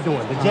jab like you're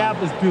doing. The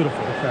jab is beautiful.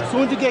 As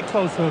soon as you get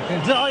closer,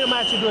 just all you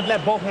might do is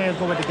let both hands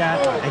go with the guy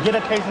and get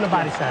a case in the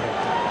body shot.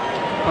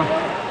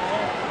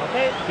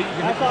 Okay?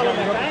 That's all I'm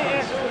saying. I ain't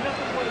asking for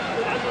nothing more than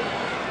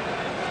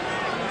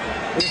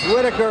If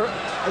Whitaker,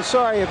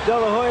 sorry, if De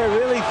La Hoya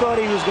really thought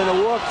he was going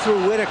to walk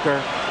through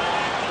Whitaker.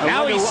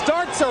 Now he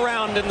starts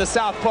around in the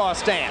southpaw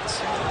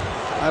stance.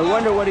 I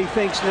wonder what he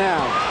thinks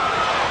now.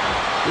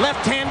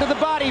 Left hand to the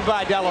body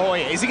by De La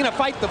Hoya. Is he going to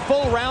fight the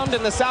full round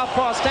in the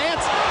southpaw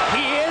stance?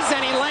 He is,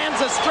 and he lands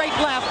a straight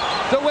left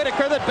to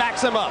Whitaker that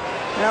backs him up.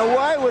 Now,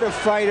 why would a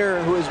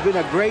fighter who has been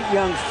a great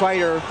young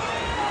fighter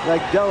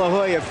like De La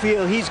Hoya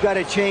feel he's got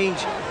to change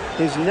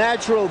his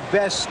natural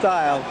best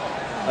style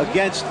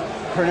against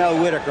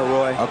Pernell Whitaker,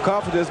 Roy? A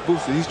confidence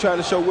booster. He's trying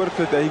to show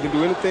Whitaker that he can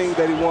do anything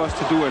that he wants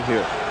to do in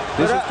here.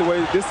 This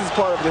is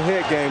part of the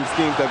head game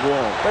schemes that go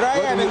on. But I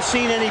haven't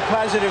seen any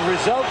positive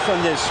result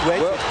from this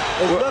switch.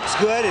 It looks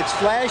good, it's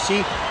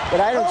flashy, but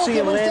I don't see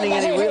him landing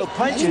any real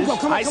punches.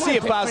 I see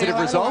a positive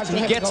result.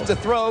 He gets to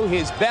throw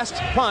his best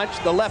punch,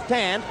 the left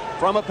hand,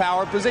 from a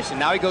power position.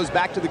 Now he goes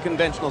back to the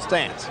conventional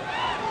stance.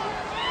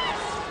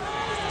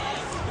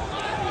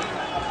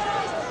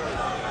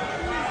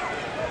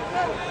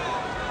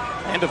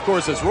 And of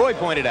course, as Roy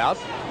pointed out,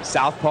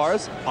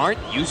 southpaws aren't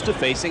used to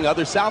facing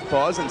other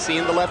southpaws and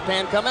seeing the left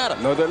hand come at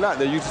them. No, they're not.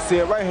 They're used to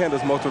seeing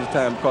right-handers most of the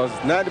time because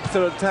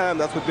 90% of the time,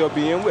 that's what they'll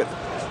be in with.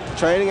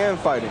 Training and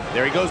fighting.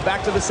 There he goes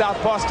back to the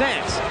southpaw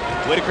stance.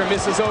 Whitaker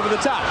misses over the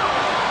top.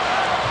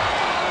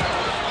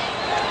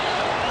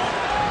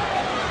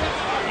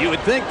 You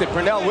would think that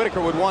Pernell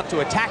Whitaker would want to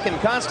attack him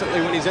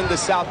constantly when he's in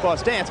this southpaw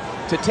stance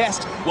to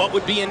test what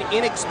would be an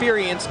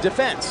inexperienced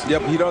defense.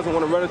 Yep, he doesn't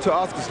want to run into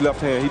Oscar's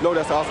left hand. He knows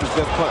that's Oscar's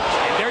best punch.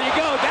 And there you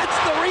go. That's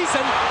the reason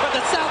for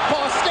the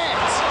southpaw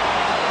stance.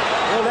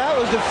 Well, that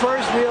was the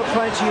first real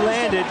punch he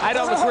landed. I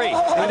don't agree.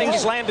 I think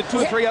he's landed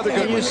 2 or 3 other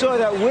good ones. You saw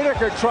that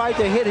Whitaker tried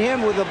to hit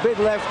him with a big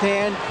left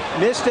hand,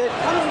 missed it,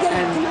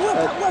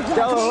 and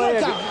De La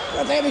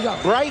Hoya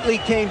brightly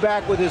came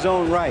back with his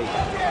own right.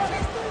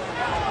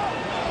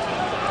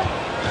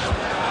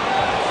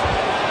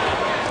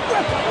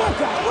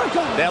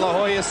 De La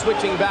Hoya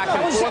switching back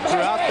and forth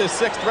throughout this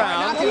 6th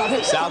round.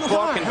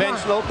 Southpaw,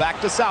 conventional, back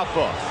to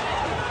southpaw.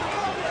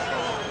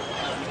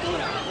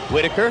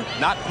 Whitaker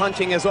not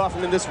punching as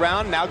often in this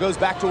round, now goes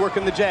back to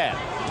working the jab.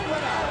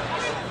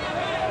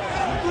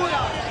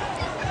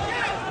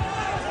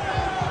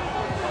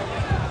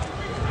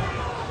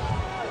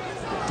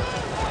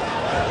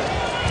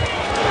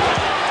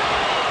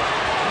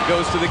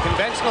 Goes to the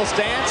conventional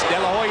stance. De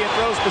La Hoya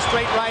throws the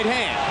straight right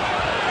hand.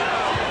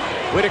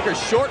 Whitaker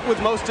short with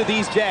most of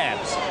these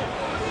jabs.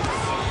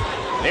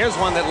 There's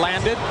one that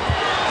landed.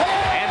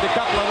 And a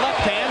couple of left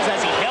hands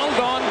as he held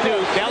on to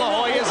De La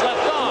Hoya's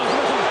left arm.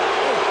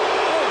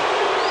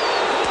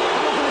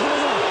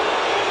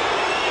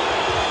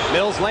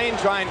 Mills Lane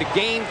trying to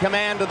gain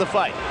command of the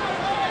fight.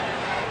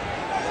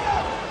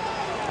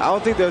 I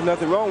don't think there's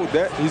nothing wrong with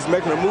that. He's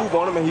making a move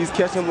on him and he's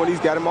catching when he's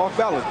got him off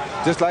balance.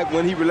 Just like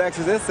when he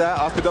relaxes inside,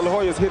 Oscar De La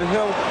Hoya's hitting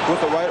him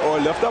with a right or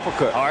a left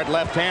uppercut. Hard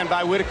left hand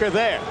by Whitaker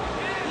there.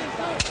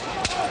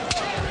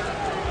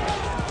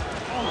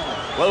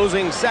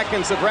 Closing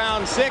seconds of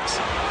round 6,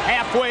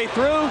 halfway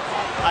through,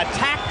 a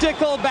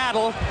tactical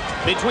battle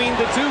between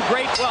the 2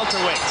 great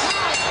welterweights.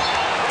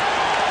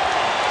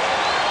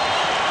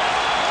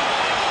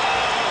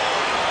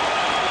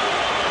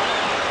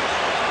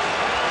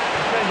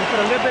 Put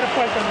a little bit of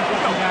pressure on this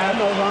guy.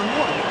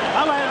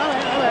 All right.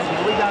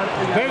 We got it.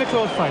 Very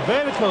close fight.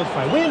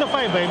 We in the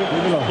fight, baby.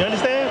 You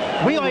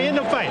understand? We are in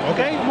the fight,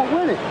 okay? I'm gonna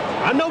win it.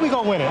 I know we're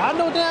gonna win it. I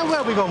know damn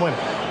well we're gonna win it.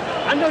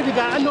 I know you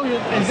guys. I know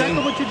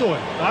exactly what you're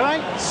doing. All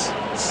right?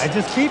 I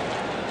just keep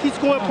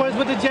scoring points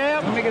with the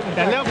jab.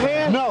 That left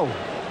hand. No.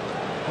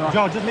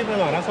 Joe, just leave it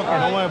alone. That's okay.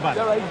 Don't worry about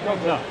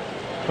it. No.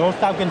 Don't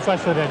stop getting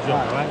frustrated at Joe.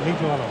 All right? Leave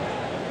Joe alone.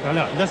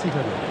 No, listen to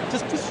me.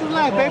 Just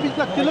relax, baby.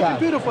 Look, you're looking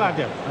beautiful out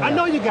there. I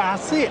know you guys.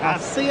 I see it. I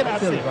see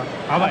it.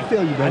 All right. I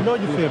feel you, baby. I know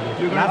you feel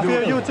me. I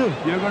feel you too.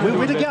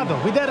 We together.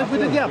 We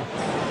together.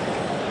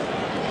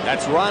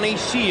 That's Ronnie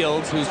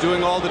Shields, who's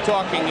doing all the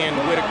talking in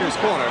Whitaker's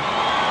corner.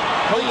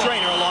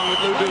 Co-trainer along with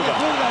Lou Duva.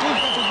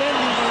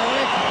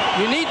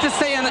 You need to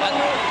stay on,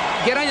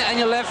 get on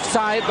your left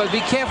side, but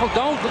be careful.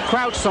 Don't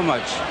crouch so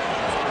much.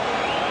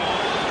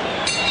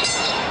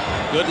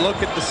 Good look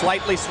at the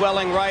slightly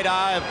swelling right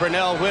eye of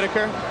Pernell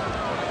Whitaker.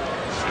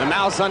 The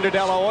mouse under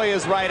De La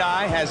Hoya's right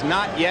eye has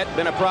not yet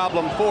been a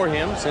problem for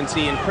him since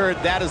he incurred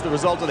that as the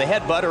result of the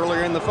headbutt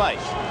earlier in the fight.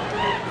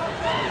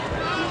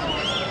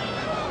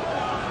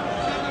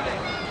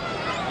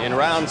 In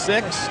round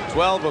 6,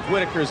 12 of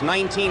Whitaker's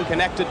 19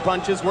 connected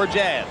punches were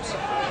jabs.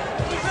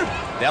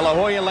 De La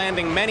Hoya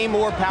landing many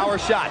more power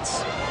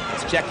shots.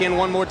 His check in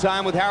one more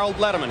time with Harold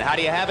Letterman. How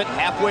do you have it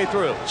halfway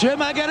through? Jim,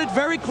 I got it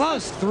very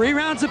close. 3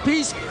 rounds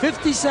apiece,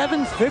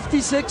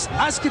 57-56,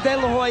 Oscar De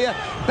La Hoya,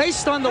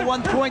 based on the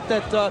 1 point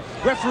that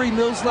referee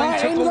Mills Lane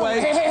took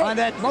away on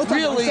that.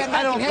 Really,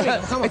 I don't.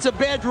 It's a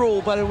bad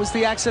rule, but it was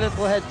the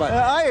accidental headbutt.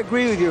 I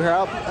agree with you,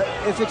 Harold.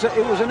 If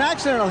it was an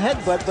accidental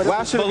headbutt, but it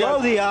was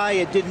below the eye,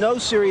 it did no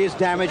serious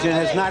damage and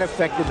has not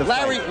affected the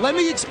Larry, fight. let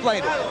me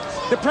explain it.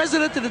 The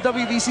president of the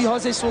WBC,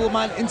 Jose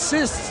Suleiman,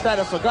 insists that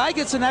if a guy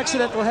gets an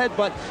accidental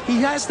headbutt,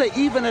 he has to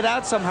even it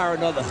out somehow or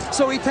another.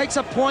 So he takes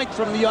a point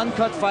from the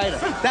uncut fighter.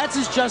 That's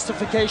his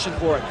justification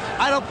for it.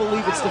 I don't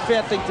believe it's the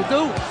fair thing to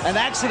do. An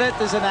accident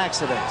is an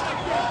accident.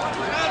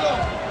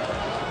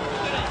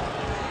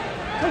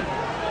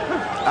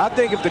 I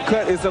think if the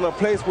cut is in a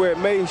place where it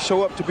may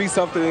show up to be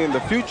something in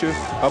the future,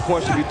 a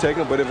point should be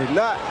taken. But if it's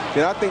not,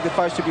 then I think the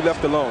fight should be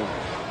left alone.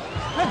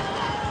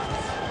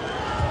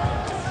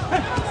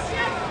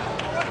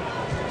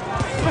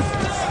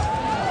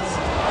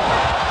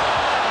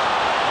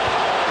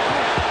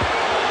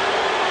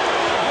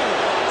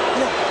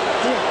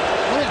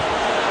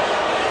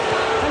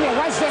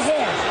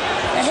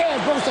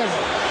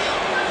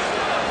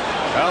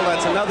 Well,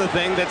 that's another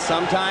thing that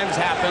sometimes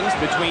happens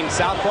between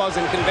southpaws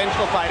and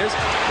conventional fighters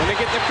when they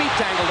get their feet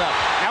tangled up.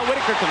 Now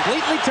Whitaker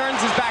completely turns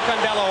his back on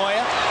De La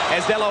Hoya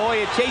as De La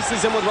Hoya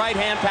chases him with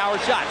right-hand power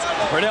shots.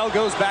 Pernell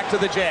goes back to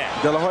the jab.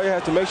 De La Hoya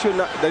has to make sure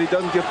that he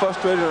doesn't get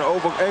frustrated and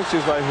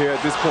over-anxious right here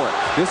at this point.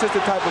 This is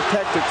the type of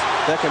tactics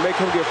that can make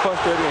him get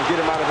frustrated and get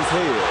him out of his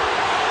head.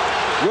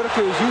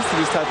 Whitaker is used to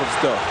this type of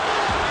stuff.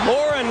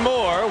 More and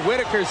more,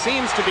 Whitaker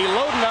seems to be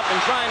loading up and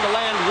trying to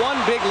land one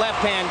big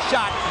left-hand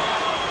shot,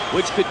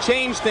 which could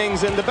change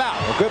things in the bout.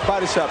 A good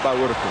body shot by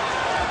Whitaker.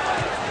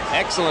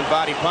 Excellent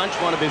body punch,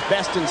 one of his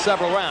best in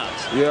several rounds.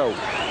 Yeah.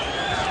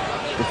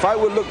 The fight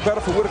would look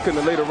better for Whitaker in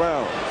the later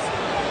rounds.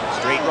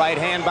 Straight right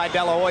hand by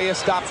De La Hoya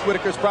stops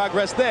Whitaker's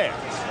progress there.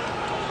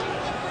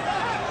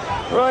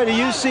 Roy, do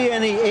you see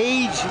any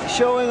age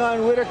showing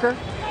on Whitaker?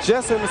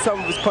 Just in some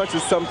of his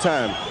punches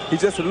sometimes.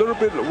 He's just a little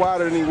bit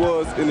wider than he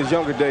was in his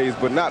younger days,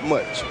 but not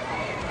much.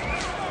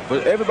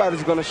 But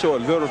everybody's going to show a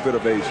little bit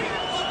of aging.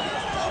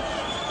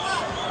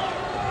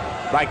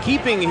 By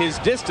keeping his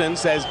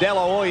distance, as De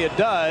La Hoya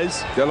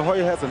does, De La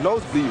Hoya has a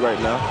nosebleed right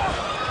now.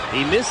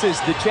 He misses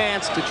the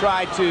chance to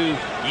try to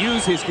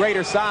use his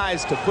greater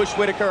size to push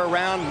Whitaker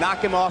around, knock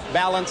him off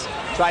balance,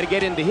 try to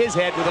get into his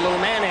head with a little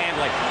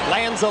manhandling.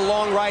 Lands a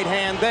long right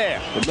hand there.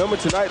 Remember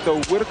tonight,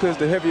 though, Whitaker is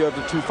the heavier of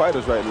the two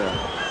fighters right now.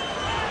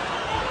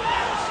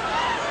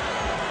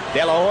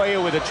 De La Hoya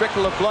with a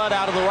trickle of blood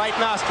out of the right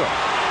nostril.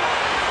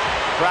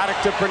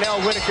 Product of Pernell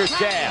Whitaker's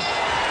jab.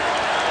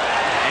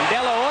 And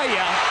De La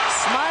Hoya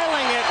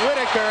smiling at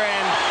Whitaker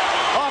and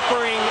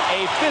offering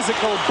a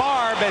physical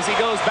barb as he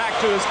goes back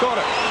to his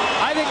corner.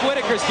 I think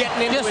Whitaker's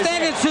getting into his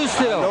head. You're standing too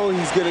still. I know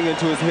he's getting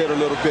into his head a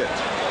little bit.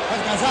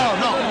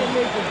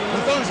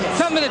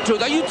 Tell me the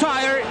truth. Are you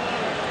tired?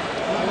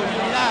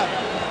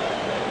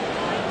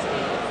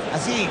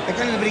 Así,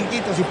 pequeños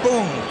brinquitos y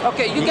pum.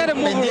 Okay, you gotta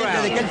move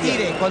around. De que él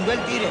tire, cuando él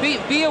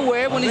tire. Be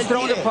aware when he's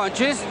throwing the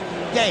punches.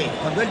 Okay,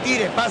 cuando él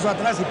tire, paso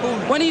atrás y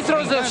pum. When he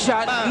throws a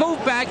shot, move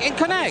back and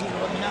connect.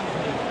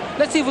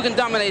 Let's see if we can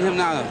dominate him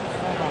now.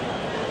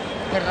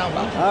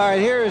 All right,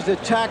 here is the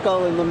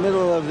tackle in the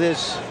middle of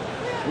this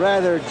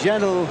rather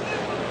gentle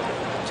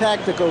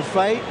tactical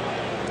fight.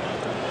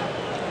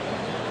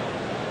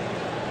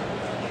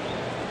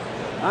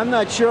 I'm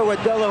not sure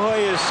what De La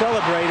Hoya is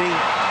celebrating.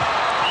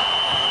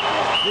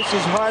 This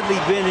has hardly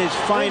been his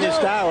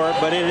finest hour,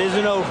 but it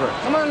isn't over.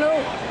 Come on,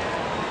 Lou.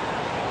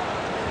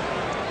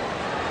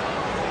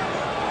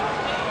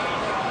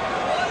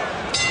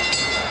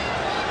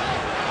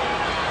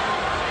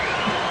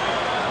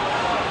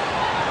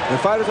 The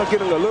fighters are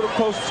getting a little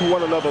closer to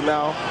one another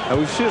now, and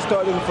we should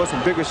start looking for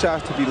some bigger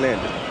shots to be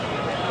landed.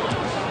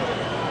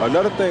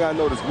 Another thing I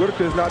noticed,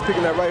 Whitaker is not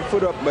picking that right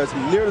foot up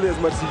nearly as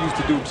much as he used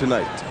to do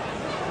tonight.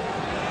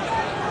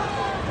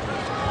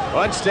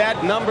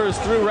 Lundstad numbers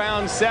through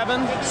round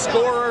 7.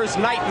 Scorer's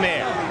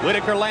nightmare.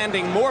 Whitaker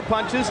landing more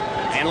punches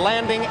and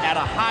landing at a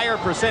higher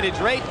percentage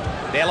rate.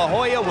 De La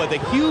Hoya with a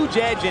huge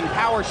edge in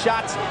power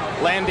shots,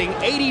 landing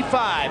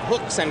 85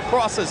 hooks and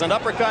crosses and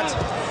uppercuts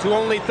to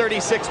only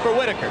 36 for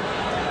Whitaker.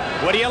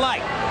 What do you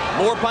like?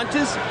 More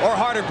punches or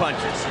harder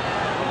punches?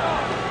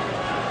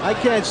 I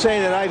can't say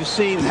that I've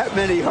seen that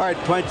many hard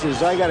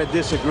punches. I got to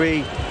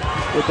disagree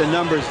with the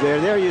numbers there.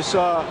 There you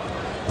saw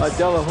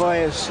De La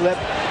Hoya slip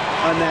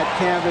on that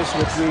canvas,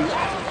 which we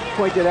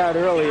pointed out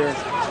earlier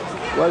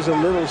was a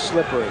little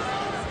slippery.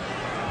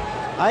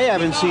 I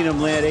haven't seen him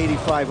land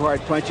 85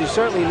 hard punches,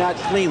 certainly not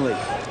cleanly.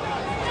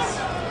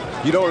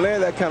 You don't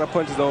land that kind of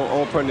punches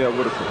on Pernell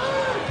Whitaker.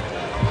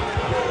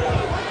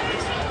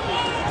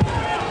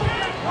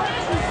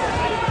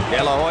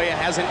 De La Hoya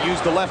hasn't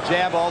used the left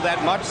jab all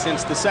that much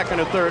since the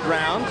second or third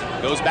round.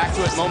 Goes back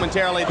to it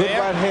momentarily there. Good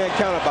right hand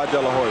counter by De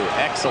La Hoya.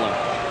 Excellent.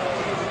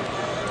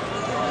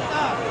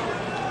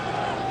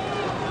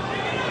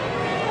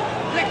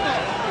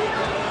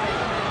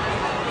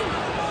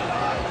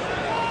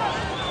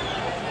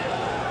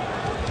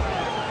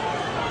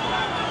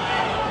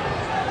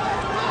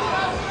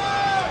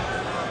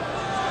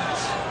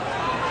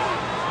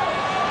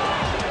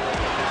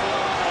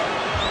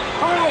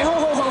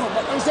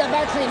 Finish that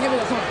back clean. Here we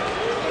go. Come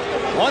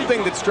on. One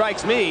thing that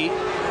strikes me,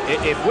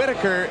 if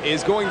Whitaker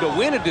is going to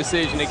win a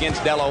decision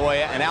against De La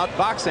Hoya and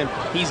outbox him,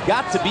 he's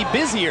got to be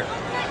busier.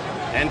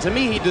 And to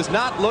me, he does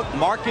not look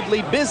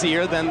markedly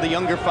busier than the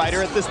younger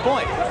fighter at this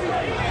point.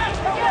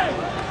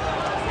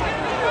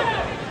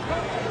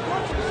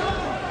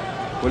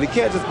 Well, he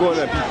can't just go in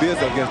there and be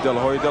busy against De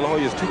La Hoya. De La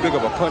Hoya is too big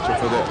of a puncher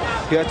for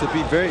that. He has to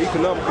be very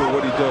economical in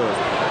what he does.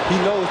 He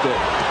knows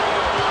that.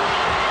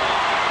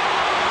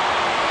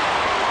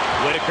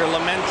 Whitaker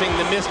lamenting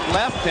the missed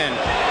left, and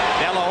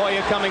De La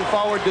Hoya coming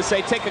forward to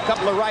say, take a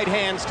couple of right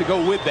hands to go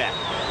with that.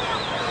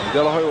 And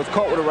De La Hoya was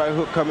caught with a right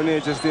hook coming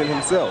in just then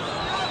himself.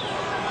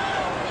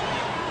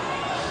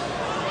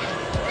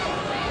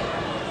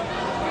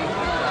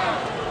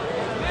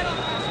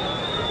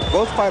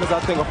 Both fighters, I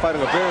think, are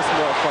fighting a very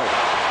smart fight.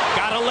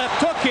 Got a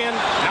left hook in.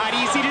 Not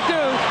easy to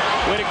do.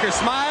 Whitaker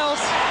smiles.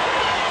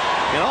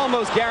 Can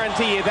almost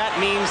guarantee you that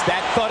means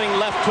that thudding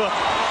left hook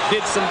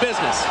did some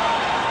business.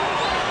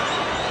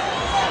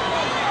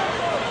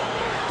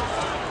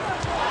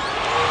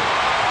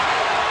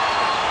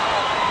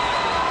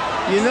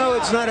 You know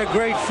it's not a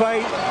great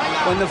fight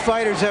when the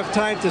fighters have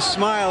time to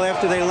smile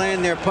after they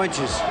land their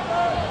punches.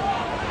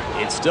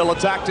 It's still a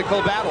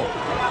tactical battle.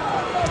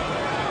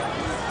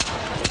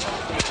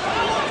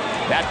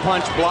 That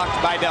punch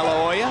blocked by De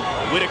La Hoya.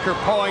 Whitaker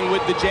pawing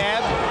with the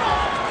jab.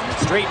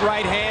 Straight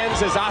right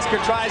hands as Oscar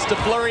tries to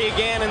flurry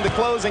again in the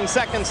closing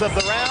seconds of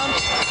the round.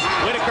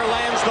 Whitaker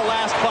lands the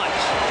last punch.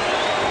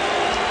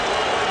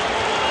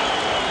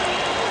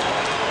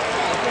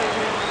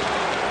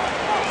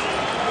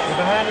 You're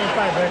behind in the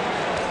fight, man.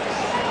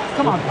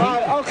 Come on.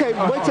 Okay,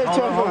 wait till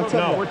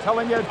no, we're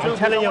telling you. I'm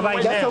telling you right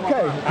now. That's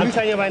okay. I'm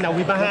telling you right now.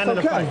 We're behind in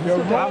the fight.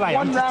 All right,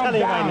 I'm just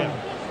telling you right now.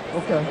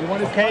 Okay. You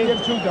want to fight him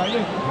too, don't you?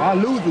 I'll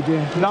lose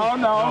again. No.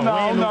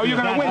 You're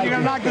going to win. You're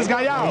going to knock this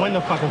guy out. Win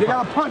the fucking fight. You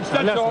got to punch.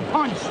 That's all.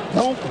 Punch.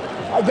 Don't.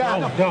 I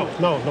got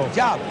him. No.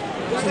 Jab.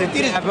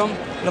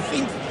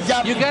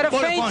 You got to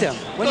feint him.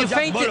 When you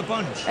feint it,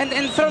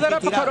 and throw that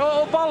uppercut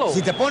or follow. Si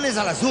te pones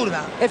a la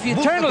zurda, if you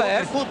turn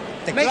left,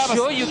 make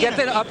sure you get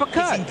the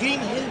uppercut. Que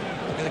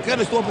le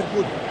claves tu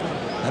uppercut.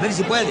 A ver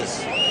si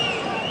puedes.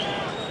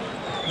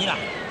 Mira.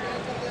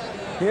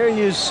 Here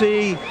you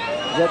see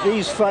that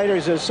these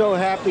fighters are so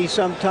happy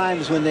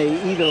sometimes when they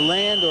either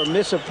land or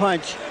miss a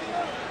punch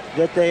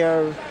that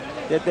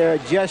they're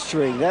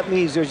gesturing. That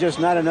means there's just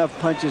not enough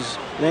punches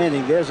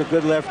landing. There's a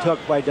good left hook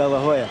by De La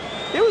Hoya.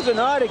 There was an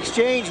odd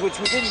exchange which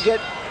we didn't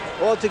get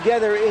all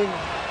together in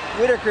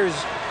Whitaker's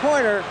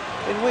corner,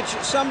 in which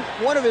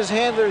one of his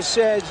handlers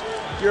said,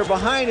 "You're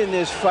behind in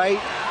this fight,"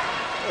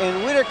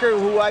 and Whitaker,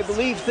 who I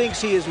believe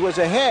thinks he was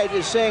ahead,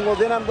 is saying, "Well,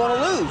 then I'm going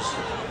to lose."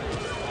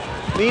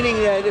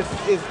 Meaning that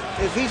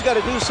if he's got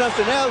to do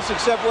something else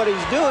except what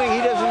he's doing, he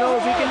doesn't know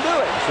if he can do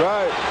it. That's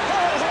right.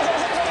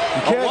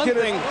 You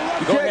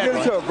can't get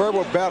into a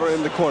verbal battle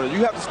in the corner.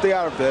 You have to stay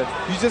out of that.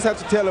 You just have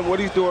to tell him what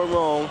he's doing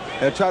wrong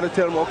and try to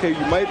tell him, okay,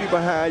 you may be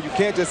behind. You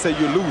can't just say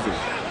you're losing.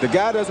 The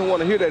guy doesn't want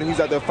to hear that, and he's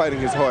out there fighting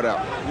his heart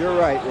out. You're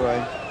right,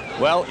 Roy.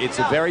 Well, it's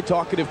a very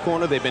talkative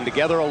corner. They've been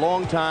together a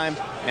long time,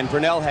 and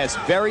Pernell has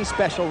very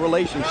special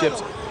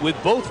relationships with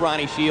both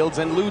Ronnie Shields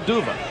and Lou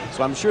Duva.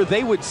 So I'm sure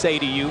they would say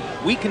to you,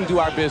 we can do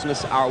our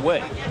business our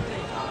way.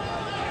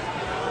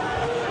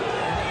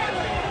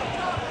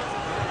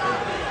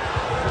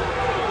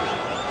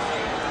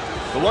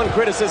 The one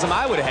criticism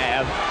I would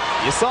have,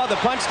 you saw the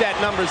punch stat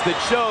numbers that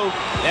show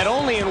that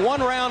only in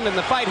one round in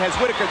the fight has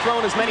Whitaker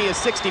thrown as many as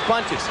 60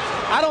 punches.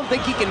 I don't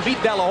think he can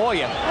beat De La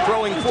Hoya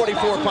throwing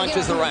 44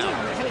 punches a round.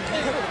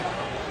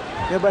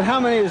 Yeah, but how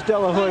many is De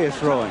La Hoya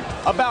throwing?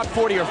 About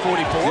 40 or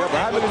 44. Yeah, but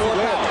how many is he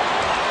landing?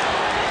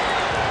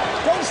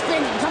 Don't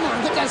spin. Come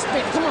on, get that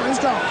spin. Come on, let's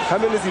go. How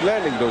many is he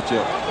landing, though,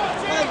 Chip?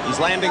 He's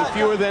landing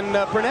fewer than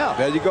Pernell.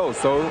 There you go.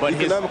 So but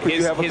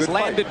his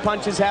landed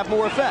punches have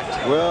more effect.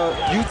 Well,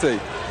 you see.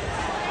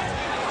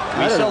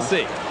 We shall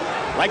see.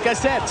 Like I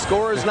said,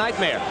 scorer's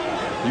nightmare.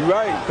 You're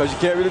right, because you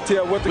can't really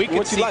tell what you like. We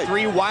could see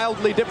three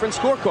wildly different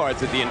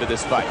scorecards at the end of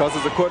this fight. Because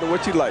it's according to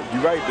what you like.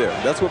 You're right there.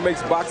 That's what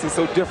makes boxing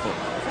so different.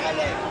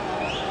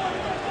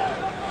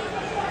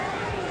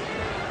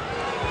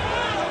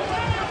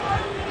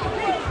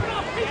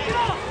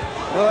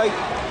 Well,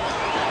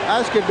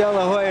 Oscar De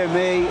La Hoya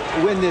may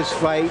win this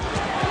fight,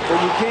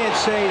 but you can't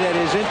say that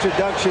his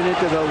introduction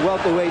into the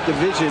welterweight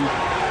division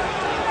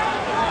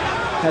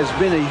has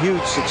been a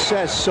huge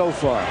success so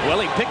far.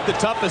 Well, he picked the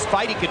toughest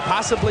fight he could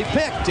possibly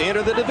pick to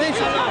enter the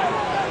division.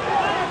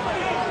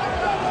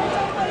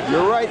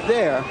 You're right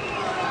there.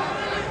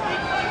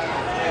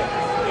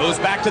 Goes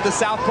back to the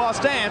southpaw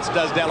stance,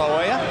 does De La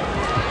Hoya.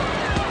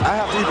 I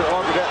have to even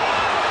argue that.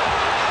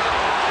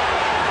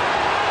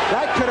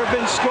 That could have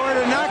been scored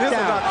a knockdown. It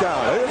is a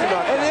knockdown. It is a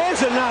knockdown. It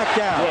is a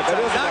knockdown. It's a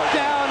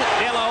knockdown.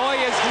 De La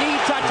Hoya's knee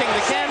touching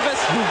the canvas,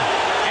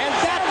 and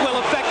that will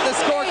affect the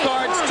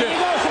scorecards too.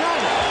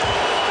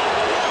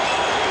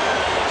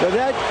 So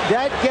that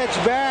gets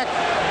back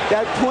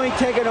that point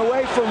taken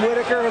away from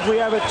Whitaker if we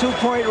have a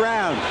 2-point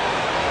round.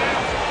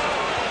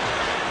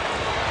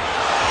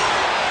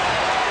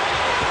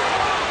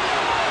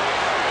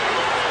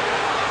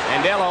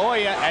 And De La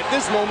Hoya, at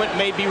this moment,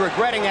 may be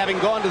regretting having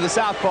gone to the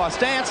southpaw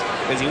stance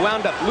because he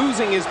wound up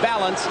losing his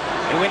balance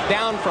and went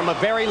down from a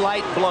very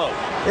light blow.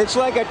 It's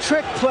like a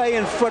trick play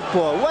in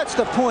football. What's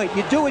the point?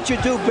 You do what you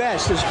do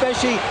best,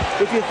 especially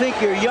if you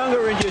think you're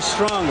younger and you're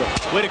stronger.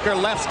 Whitaker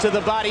lefts to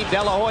the body.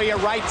 De La Hoya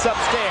rights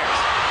upstairs.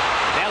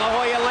 De La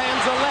Hoya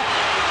lands a left.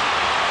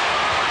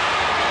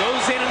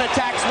 Goes in and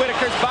attacks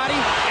Whitaker's body,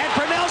 and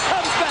Pernell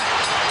comes back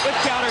with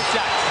counter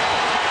shots.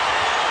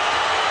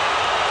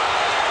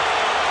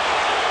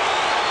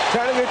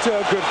 Turning into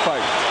a good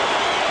fight.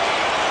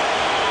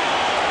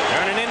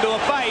 Turning into a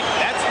fight,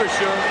 that's for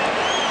sure.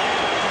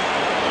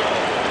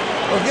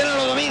 ¿Por qué no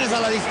lo dominas a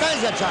la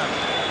distancia, Chavez?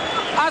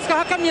 Oscar,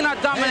 how come you're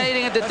not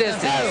dominating at the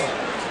distance?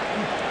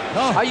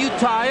 No. Are you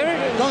tired?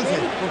 Entonces,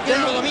 ¿por qué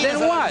no lo dominas Then a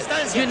la what?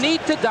 distancia? You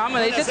need to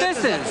dominate the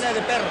distance.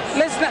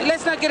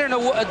 Let's not get in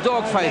a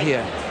dog fight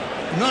here.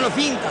 No lo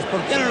fintas. ¿Por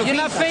qué no lo fintas? You're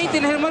not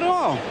fainting him at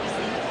all.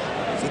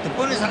 Si te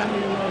pones a la...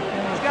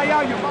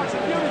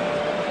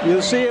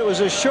 You'll see it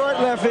was a short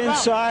left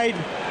inside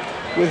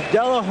with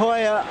De La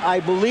Hoya, I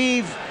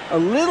believe, a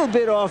little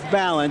bit off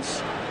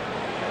balance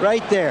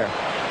right there.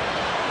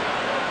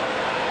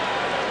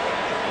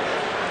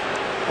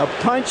 A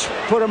punch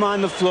put him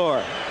on the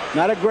floor.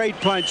 Not a great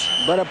punch,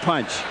 but a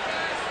punch.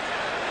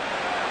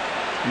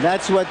 And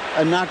that's what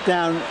a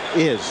knockdown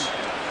is.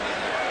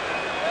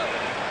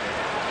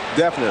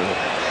 Definitely.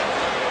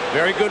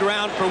 Very good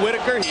round for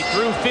Whitaker. He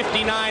threw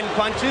 59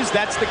 punches.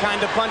 That's the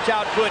kind of punch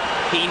output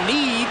he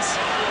needs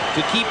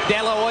to keep De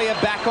La Hoya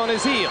back on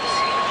his heels.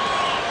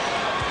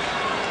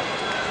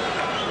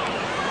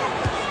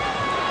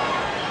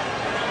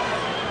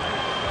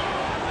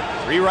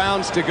 Three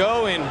rounds to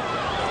go in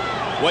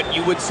what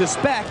you would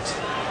suspect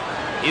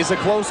is a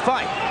close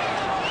fight.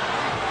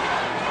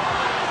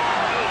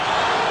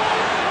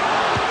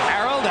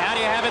 Harold, how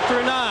do you have it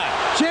through 9?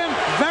 Jim,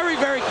 very,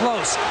 very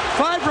close.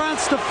 5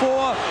 rounds to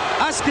 4.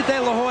 Oscar De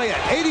La Hoya,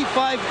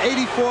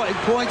 85-84 in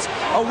points.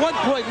 A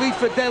 1-point lead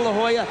for De La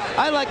Hoya.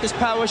 I like his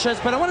power shots,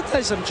 but I want to tell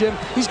you something, Jim.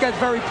 He's got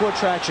very poor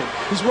traction.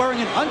 He's wearing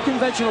an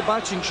unconventional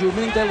boxing shoe,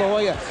 meaning De La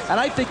Hoya, and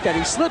I think that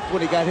he slipped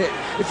when he got hit.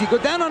 If you go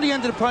down on the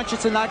end of the punch,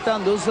 it's a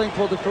knockdown. Lewis Lane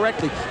pulled it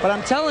correctly. But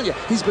I'm telling you,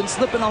 he's been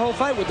slipping the whole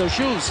fight with those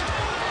shoes.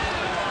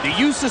 Do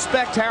you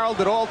suspect, Harold,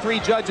 that all 3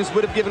 judges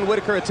would have given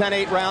Whitaker a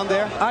 10-8 round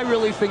there? I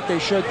really think they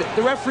should.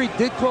 The referee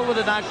did call it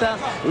a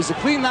knockdown. It was a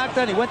clean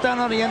knockdown. He went down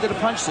on the end of the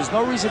punch. There's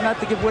no reason not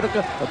to give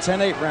Whitaker a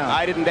 10-8 round.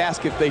 I didn't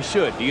ask if they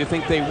should. Do you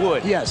think they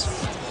would?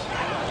 Yes.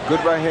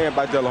 Good right hand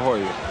by De La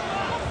Hoya.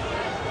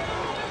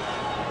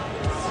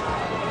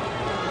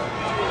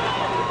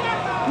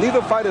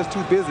 Neither fighter is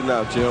too busy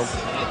now, Jim.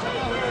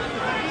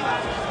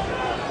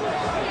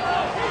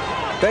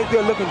 I think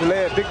they're looking to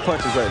land big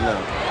punches right now.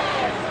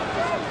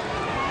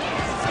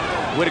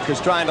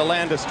 Whitaker's trying to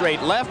land a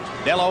straight left.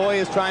 De La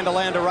Hoya is trying to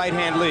land a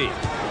right-hand lead.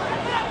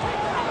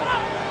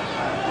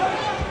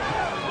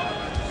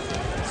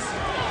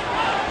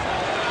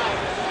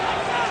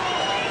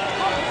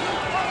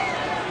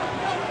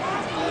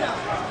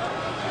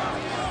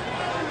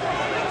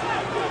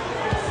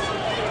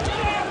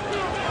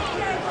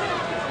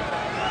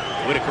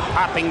 Whitaker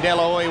popping De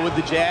La Hoya with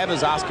the jab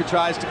as Oscar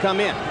tries to come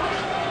in.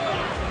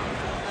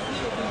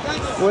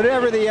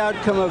 Whatever the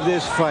outcome of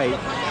this fight,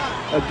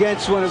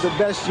 against one of the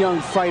best young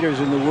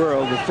fighters in the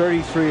world, the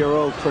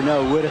 33-year-old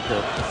Pernell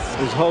Whitaker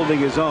is holding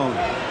his own,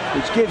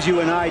 which gives you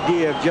an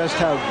idea of just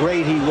how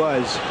great he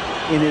was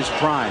in his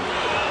prime.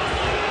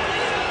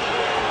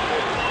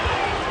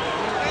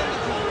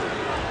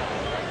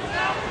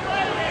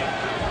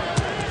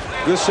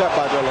 Good shot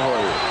by De La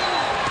Hoya.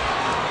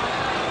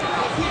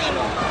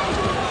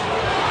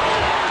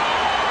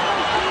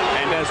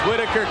 As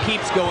Whitaker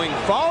keeps going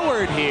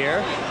forward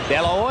here,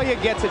 De La Hoya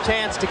gets a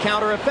chance to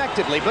counter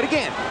effectively. But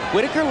again,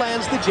 Whitaker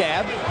lands the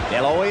jab.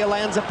 De La Hoya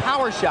lands a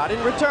power shot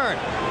in return.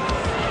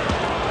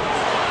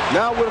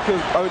 Now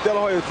De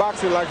La Hoya is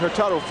boxing like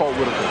Hurtado fought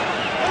Whitaker.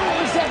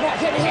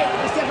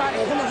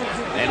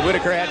 And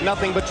Whitaker had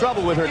nothing but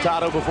trouble with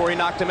Hurtado before he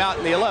knocked him out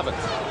in the 11th.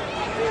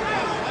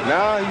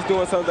 Now he's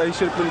doing something that he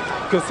should have been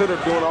considered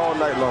doing all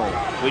night long.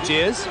 Which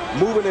is?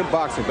 Moving in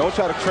boxing. Don't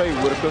try to trade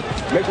Whitaker.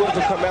 Make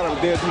Whitaker come at him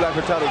and then do like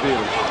Hurtado did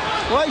him.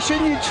 Why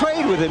shouldn't you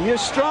trade with him? You're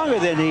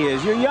stronger than he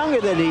is. You're younger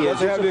than he is.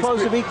 You're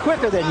supposed to be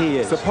quicker than he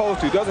is.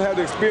 Supposed to. He doesn't have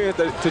the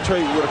experience to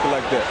trade Whitaker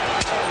like that.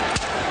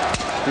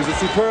 He's a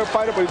superb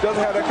fighter, but he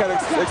doesn't have that kind of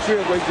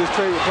experience where he just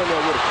trade with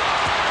Pernell Whitaker.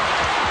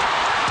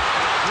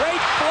 Great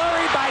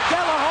flurry by De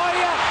La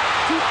Hoya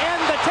to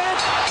end the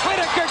 10th.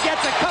 Whitaker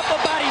gets a couple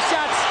body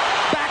shots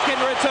back in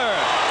return.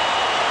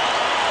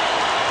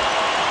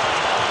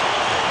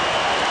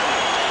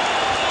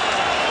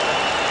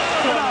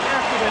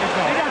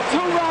 They got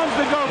 2 rounds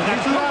to go.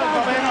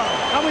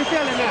 How we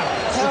feeling now?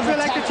 You feel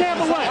like the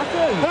champ or what?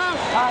 Huh?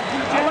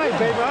 All right,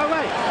 baby. All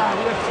right.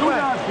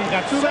 We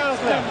got 2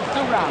 rounds left.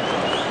 2 rounds.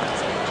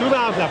 2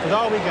 rounds left is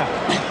all we got.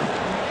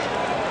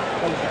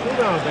 2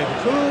 rounds, baby.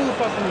 2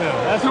 fucking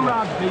rounds. That's 2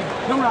 rounds, baby.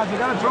 2 rounds. You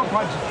gotta throw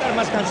punches.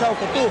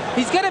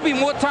 He's gonna be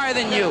more tired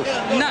than you.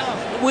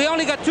 We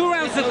only got 2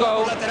 rounds to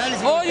go.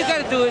 All you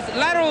gotta do is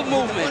lateral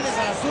movements.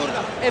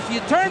 If you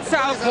turn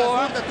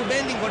southpaw,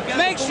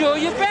 make sure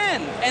you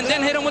bend and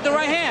then hit him with the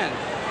right hand.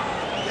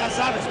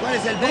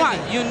 Come on,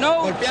 you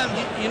know you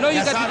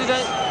got to do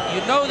that.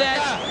 You know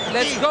that.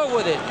 Let's go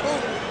with it.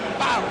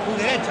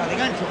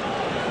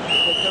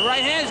 The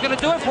right hand is gonna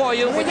do it for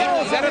you, but you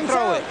gotta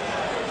throw it.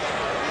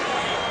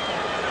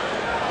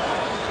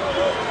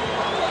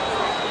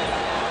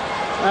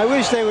 I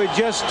wish they would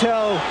just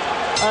tell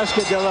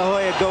Oscar De La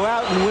Hoya, go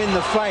out and win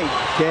the fight,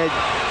 kid.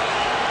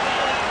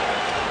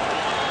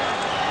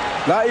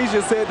 Not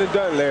easier said than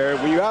done, Larry.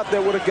 When you're out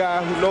there with a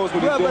guy who knows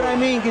what he's doing. But I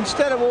mean,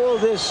 instead of all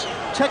this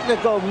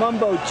technical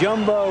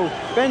mumbo-jumbo,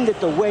 bend at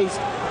the waist,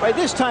 by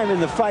this time in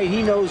the fight,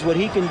 he knows what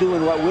he can do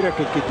and what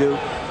Whitaker could do.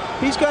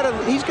 He's got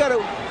to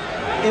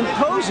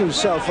impose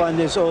himself on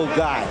this old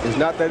guy. It's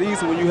not that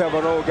easy when you have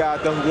an old guy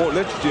out there who won't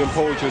let you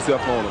impose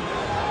yourself on him.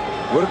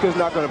 Whitaker's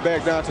not going to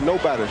back down to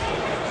nobody.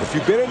 If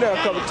you've been in there a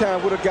couple of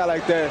times with a guy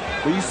like that,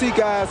 when you see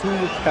guys who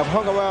have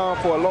hung around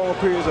for a long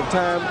periods of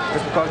time,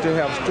 it's because they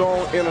have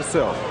strong inner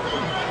self.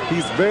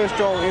 He's a very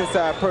strong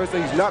inside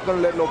person. He's not going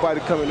to let nobody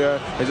come in there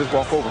and just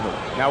walk over him.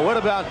 Now, what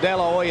about De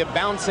La Hoya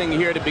bouncing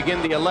here to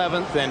begin the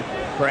 11th and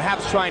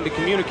perhaps trying to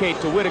communicate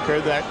to Whitaker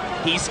that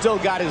he's still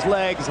got his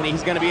legs and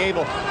he's going to be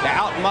able to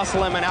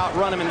out-muscle him and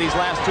outrun him in these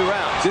last 2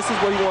 rounds? This is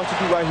what he wants to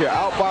do right here.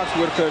 Outbox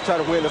Whitaker and try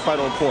to win the fight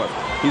on point.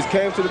 He's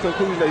came to the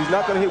conclusion that he's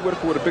not going to hit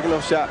Whitaker with a big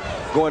enough shot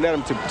going at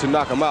him to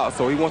knock him out.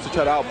 So he wants to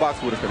try to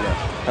outbox Whitaker now.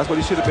 That's what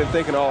he should have been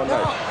thinking all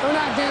night. Don't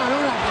knock down,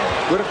 don't knock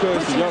down. Whitaker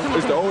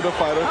is the older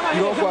fighter.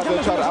 You don't go out there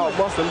and try to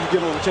outmuscle him. You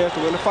give him a chance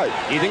to win the fight.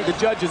 You think the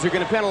judges are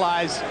going to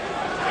penalize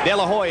De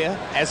La Hoya,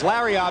 as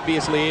Larry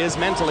obviously is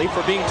mentally,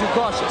 for being too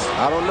cautious?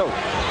 I don't know.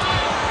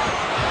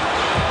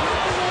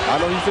 I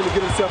know he's going to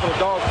get himself in a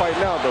dog fight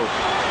now, though. All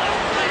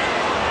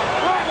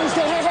right,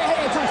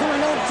 hey, come on,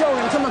 no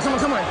trolling.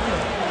 Come on.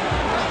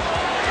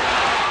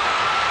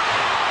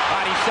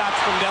 Body shots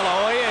from De La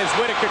Hoya as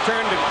Whitaker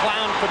turned and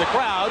clowned for the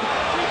crowd.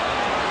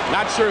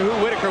 Not sure who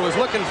Whitaker was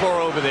looking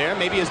for over there.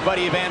 Maybe his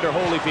buddy Evander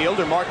Holyfield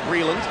or Mark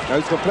Breland. Now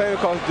he's complaining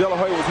because De La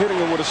Hoya was hitting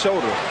him with a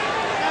shoulder.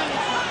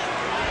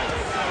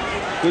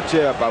 Good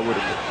jab by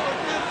Whitaker.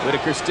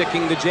 Whitaker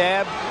sticking the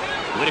jab.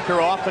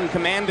 Whitaker often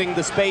commanding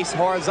the space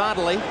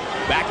horizontally,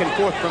 back and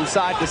forth from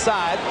side to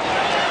side.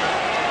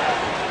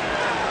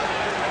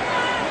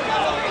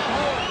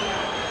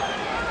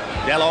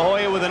 De La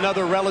Hoya with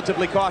another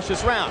relatively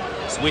cautious round.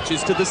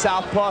 Switches to the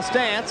southpaw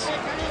stance,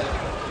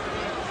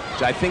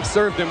 which I think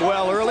served him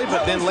well early,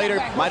 but then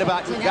later might have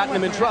gotten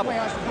him in trouble.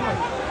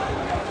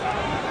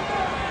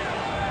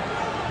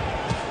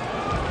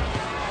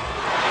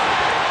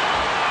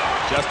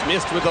 Just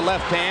missed with the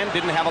left hand,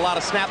 didn't have a lot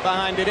of snap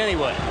behind it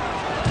anyway.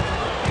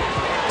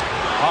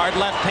 Hard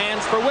left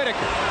hands for Whitaker,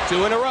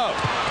 2 in a row.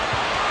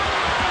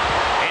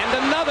 And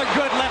another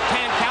good left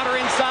hand counter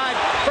inside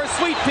for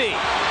Sweet Pea.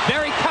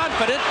 Very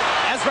confident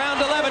as round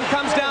 11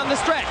 comes down the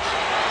stretch.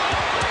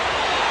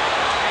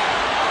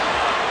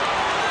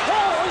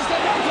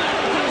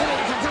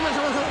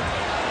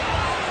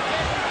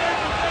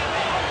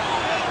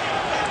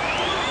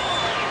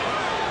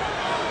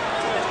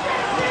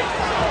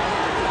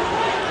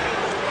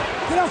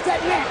 Get off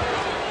that neck.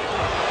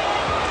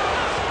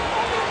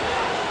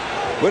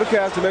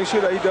 Whitaker has to make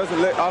sure that he doesn't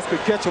let Oscar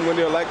catch him when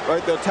they're like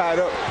right there tied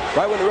up.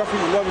 Right when the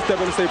referee will never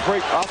step in and say break,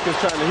 Oscar's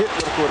trying to hit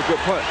Whitaker with a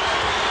good punch.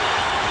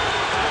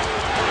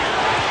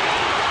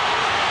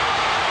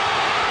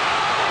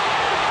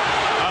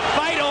 A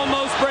fight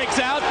almost breaks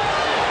out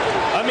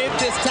amid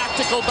this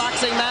tactical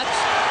boxing match,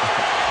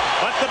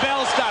 but the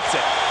bell stops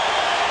it.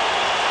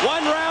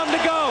 1 round to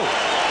go.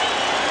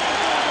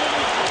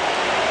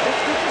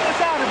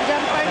 It's out if you got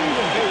to fight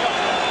even.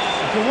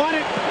 If you want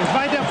it, it's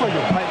right there for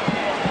you.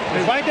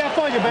 It's right there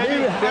for you,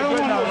 baby. I don't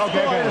want to.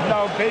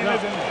 Okay.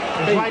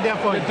 It's right there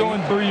for you. You're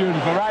doing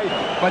beautiful, right?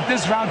 But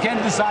this round can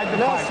decide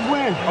the fight. Let's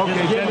win.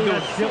 Okay, then do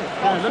it.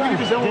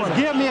 Just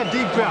give me a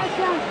deep drop.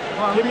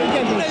 Give me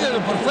a deep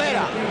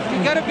drop.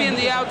 You got to be in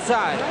the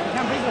outside.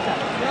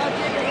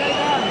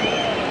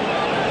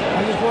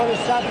 I just want to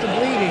stop the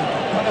bleeding.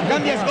 Cuando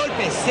cambias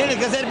golpes, tienes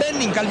que hacer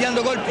bending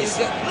cambiando golpes.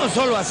 No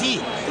solo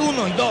así, 1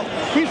 y 2.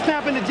 Keep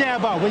snapping the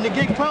jab out. When you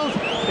get close,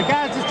 the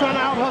guy's just trying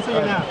to out-hustle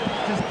you now.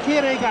 This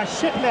kid ain't got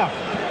shit left.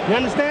 You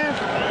understand?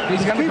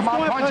 He's going to come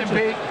out punching,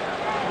 Pete.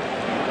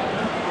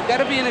 Got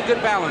to be in a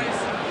good balance.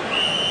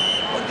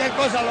 Cualquier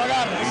cosa lo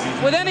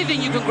agarras. With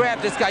anything, you can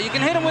grab this guy. You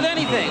can hit him with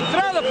anything.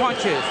 Throw the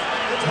punches.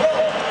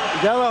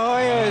 De La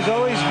Hoya has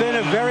always been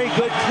a very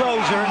good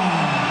closer.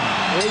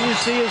 There you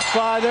see his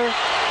father.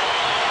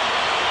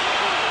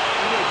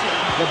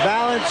 The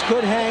balance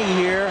could hang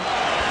here.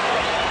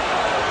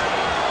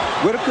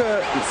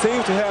 Whitaker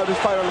seems to have this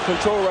fight under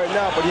control right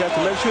now, but he has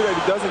to make sure that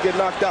he doesn't get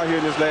knocked out here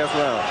in this last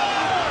round.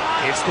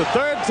 It's the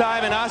third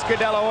time in Oscar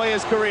De La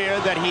Hoya's career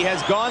that he has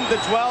gone the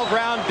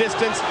 12-round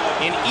distance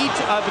in each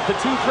of the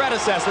two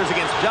predecessors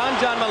against John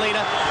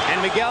Molina and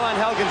Miguel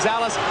Angel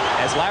Gonzalez.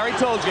 As Larry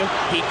told you,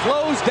 he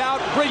closed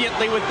out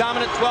brilliantly with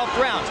dominant 12th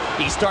rounds.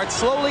 He starts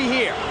slowly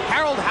here.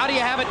 Harold, how do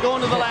you have it going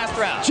to the last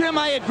round? Jim,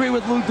 I agree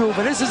with Lou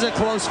Duva. This is a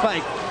close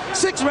fight.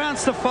 6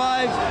 rounds to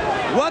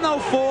 5,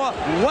 104,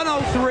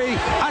 103,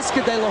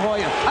 Oscar De La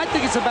Hoya. I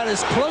think it's about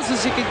as close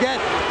as you can get.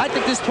 I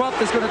think this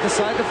 12th is going to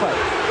decide the fight.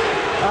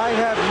 I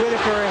have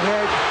Whitaker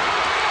ahead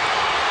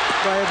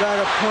by about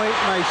a point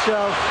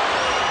myself.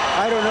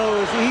 I don't know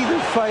if either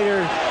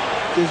fighter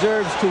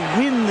deserves to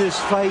win this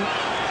fight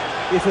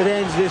if it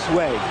ends this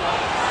way.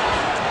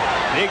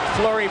 Big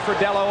flurry for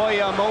De La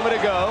Hoya a moment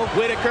ago.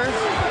 Whitaker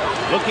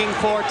looking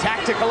for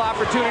tactical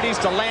opportunities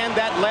to land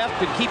that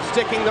left and keep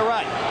sticking the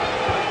right.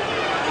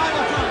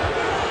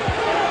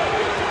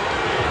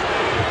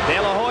 De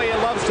La Hoya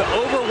loves to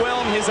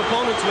overwhelm his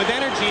opponents with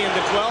energy in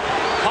the 12th.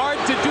 Hard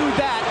to do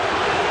that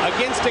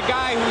against a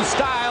guy whose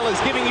style is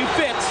giving you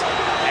fits,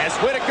 as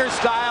Whitaker's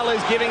style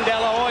is giving De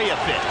La Hoya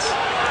fits.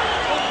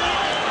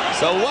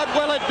 So what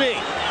will it be?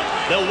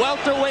 The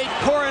welterweight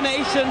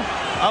coronation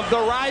of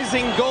the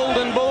rising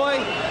golden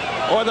boy,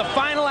 or the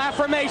final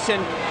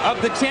affirmation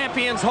of the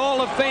champion's Hall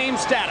of Fame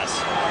status?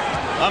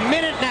 A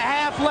minute and a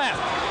half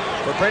left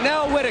for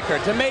Pernell Whitaker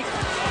to make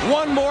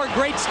one more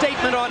great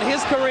statement on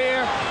his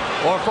career,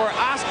 or for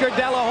Oscar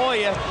De La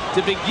Hoya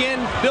to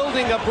begin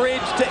building a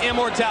bridge to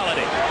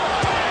immortality.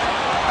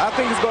 I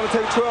think it's going to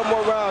take 12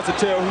 more rounds to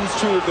tell who's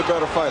truly the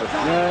better fighter.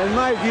 In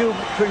my view,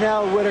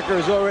 Pernell Whitaker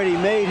has already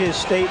made his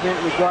statement,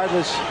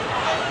 regardless,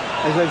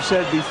 as I've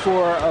said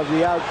before, of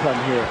the outcome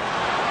here.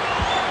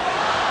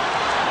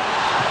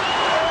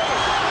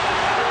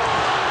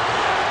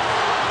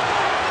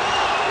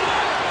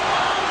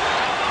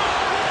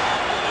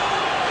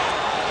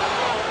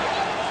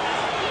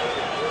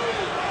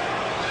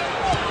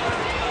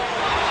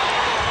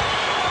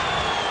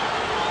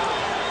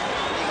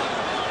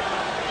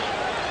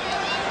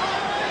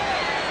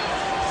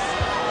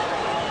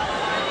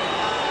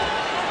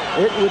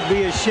 It would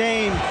be a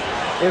shame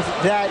if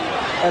that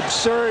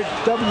absurd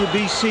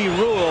WBC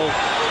rule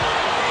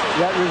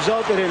that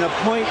resulted in a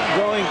point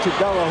going to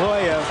De La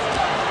Hoya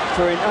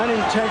for an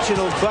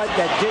unintentional butt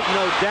that did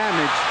no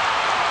damage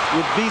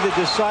would be the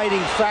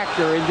deciding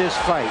factor in this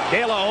fight.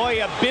 De La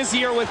Hoya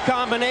busier with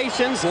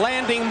combinations,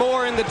 landing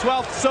more in the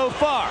 12th so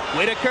far.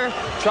 Whitaker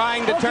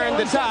trying to turn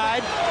the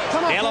tide.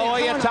 De La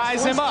Hoya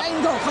ties him up.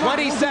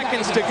 20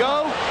 seconds to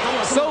go.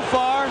 So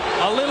far,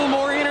 a little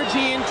more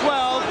energy in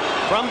 12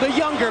 from the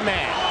younger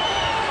man.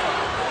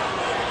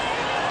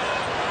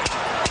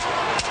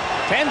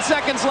 10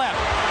 seconds left.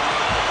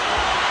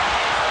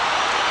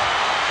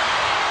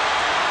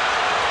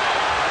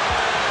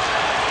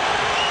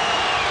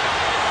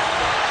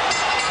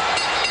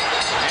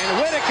 And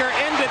Whitaker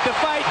ended the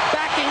fight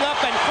backing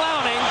up and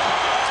clowning,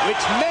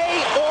 which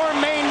may or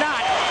may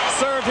not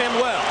serve him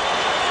well.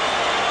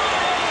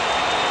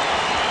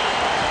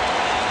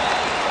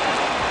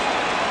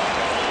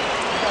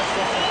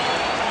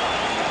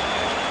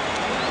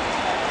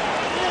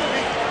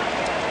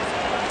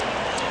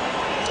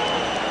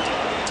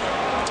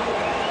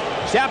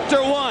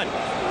 Chapter 1,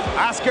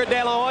 Oscar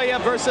De La Hoya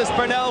versus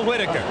Pernell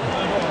Whitaker.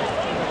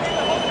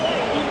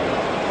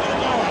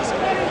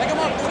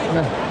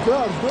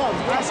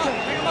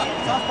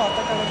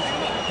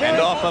 And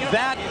off of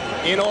that,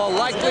 in all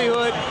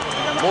likelihood,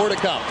 more to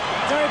come.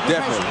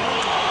 Definitely.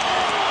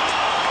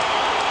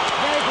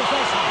 Very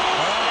professional.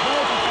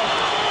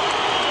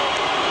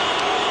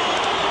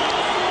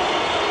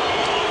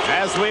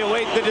 As we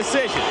await the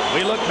decision,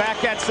 we look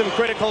back at some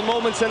critical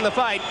moments in the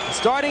fight,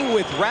 starting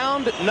with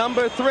round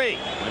number 3,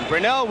 when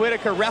Pernell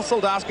Whitaker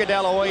wrestled Oscar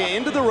De La Hoya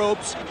into the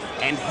ropes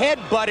and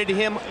head-butted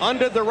him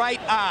under the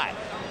right eye.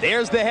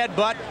 There's the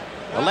headbutt.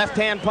 The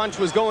left-hand punch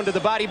was going to the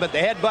body, but the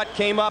headbutt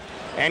came up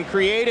and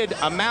created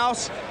a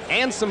mouse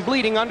and some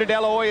bleeding under De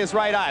La Hoya's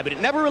right eye. But it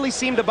never really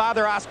seemed to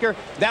bother Oscar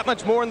that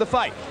much more in the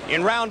fight.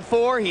 In round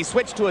 4, he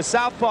switched to a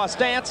southpaw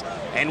stance,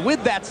 and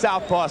with that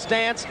southpaw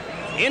stance,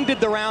 ended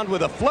the round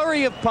with a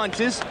flurry of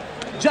punches,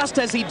 just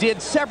as he did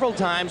several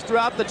times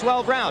throughout the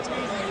 12 rounds.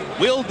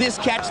 Will this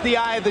catch the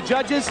eye of the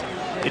judges?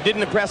 It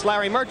didn't impress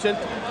Larry Merchant,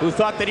 who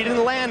thought that he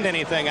didn't land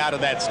anything out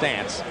of that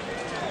stance.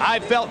 I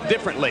felt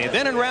differently.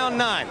 Then in round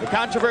 9, the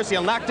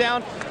controversial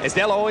knockdown as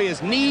De La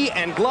Hoya's knee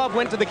and glove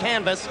went to the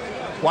canvas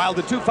while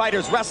the two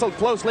fighters wrestled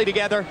closely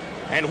together,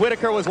 and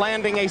Whitaker was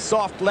landing a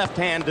soft left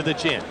hand to the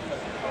chin.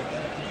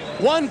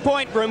 1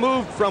 point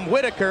removed from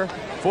Whitaker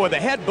for the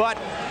headbutt,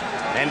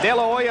 and De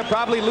La Hoya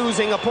probably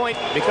losing a point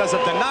because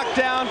of the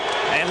knockdown.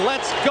 And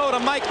let's go to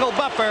Michael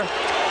Buffer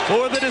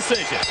for the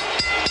decision.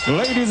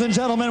 Ladies and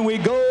gentlemen, we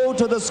go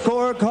to the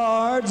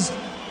scorecards.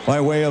 By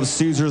way of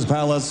Caesar's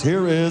Palace,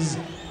 here is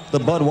the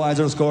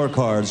Budweiser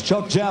scorecards.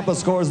 Chuck Jappa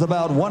scores the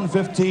bout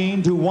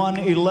 115 to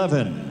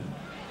 111.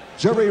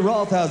 Jerry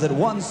Roth has it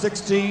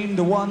 116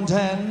 to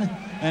 110.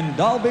 And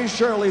Dalby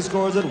Shirley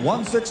scores it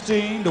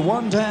 116 to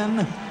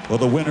 110 for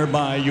the winner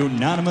by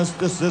unanimous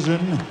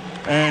decision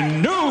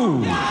and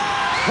new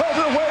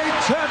welterweight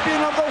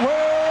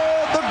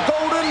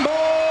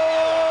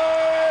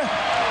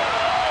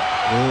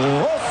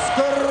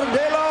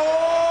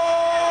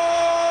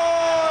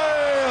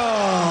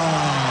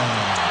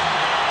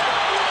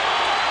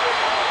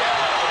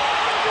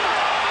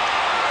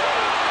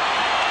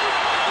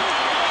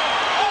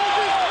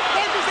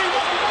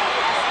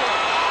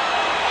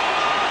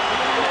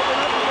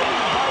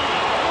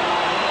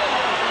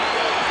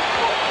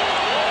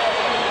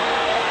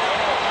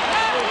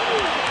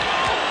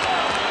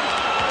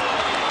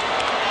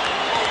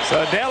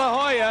So De La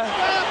Hoya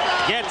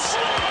gets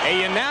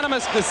a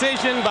unanimous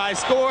decision by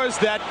scores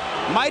that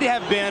might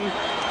have been,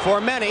 for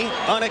many,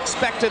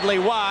 unexpectedly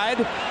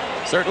wide.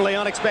 Certainly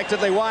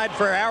unexpectedly wide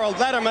for Harold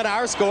Letterman,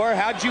 our score.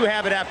 How'd you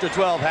have it after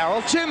 12,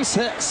 Harold? Jim,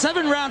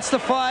 7 rounds to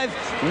 5,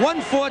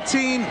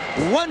 114,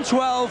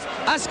 112,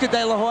 Oscar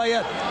De La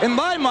Hoya. In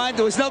my mind,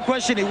 there was no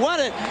question he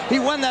won it. He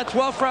won that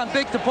 12th round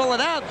big to pull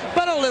it out,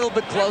 but a little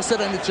bit closer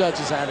than the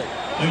judges had it.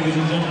 Ladies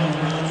and gentlemen,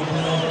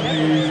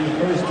 the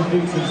first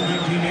defeat since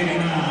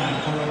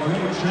 1989 for a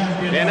great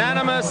champion.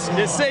 Unanimous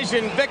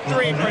decision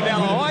victory for De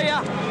La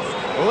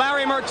Hoya.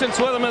 Larry Merchant's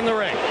with him in the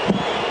ring.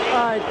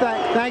 All right,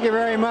 thank you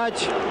very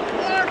much.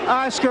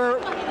 Oscar,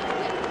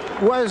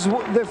 was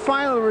the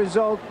final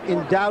result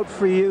in doubt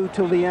for you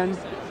till the end?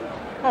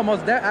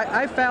 Almost there.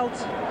 I felt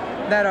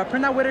that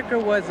Pernell Whitaker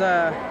was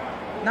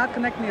not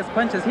connecting his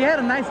punches. He had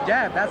a nice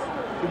jab. That's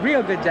a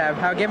real good jab.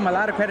 I gave him a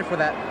lot of credit for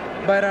that.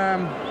 But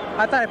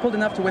I thought I pulled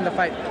enough to win the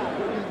fight.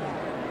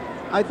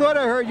 I thought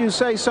I heard you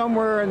say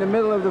somewhere in the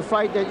middle of the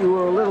fight that you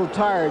were a little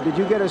tired. Did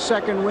you get a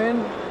second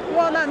win?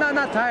 Well,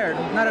 not tired,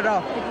 not at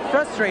all.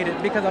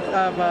 Frustrated because of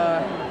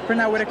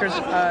Pernell Whitaker's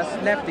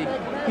lefty.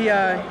 He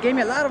gave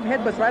me a lot of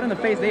headbutts right in the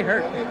face. They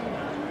hurt.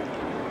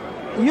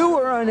 You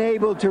were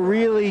unable to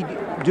really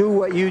do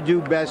what you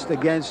do best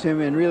against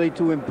him and really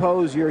to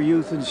impose your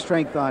youth and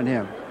strength on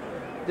him.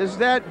 Does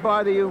that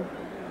bother you?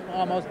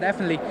 Almost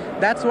definitely.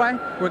 That's why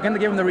we're going to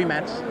give him the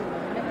rematch.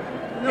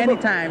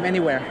 Anytime,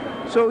 anywhere.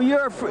 So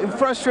you're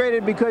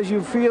frustrated because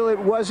you feel it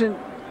wasn't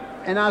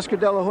an Oscar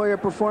De La Hoya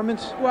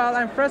performance? Well,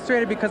 I'm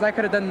frustrated because I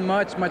could have done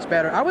much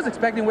better. I was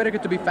expecting Whitaker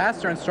to be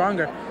faster and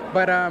stronger,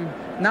 but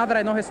now that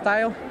I know his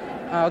style,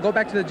 I'll go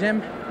back to the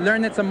gym,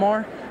 learn it some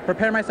more,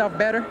 prepare myself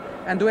better,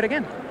 and do it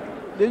again.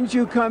 Didn't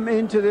you come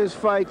into this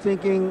fight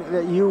thinking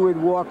that you would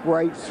walk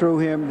right through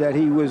him, that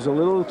he was a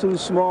little too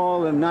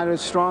small and not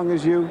as strong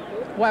as you?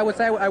 Well, I would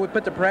say I would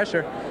put the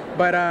pressure,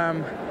 but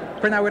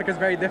Pernell Whitaker is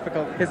very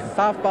difficult. His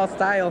softball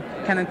style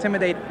can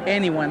intimidate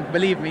anyone,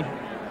 believe me.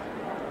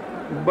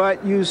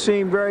 But you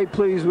seem very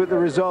pleased with the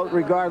result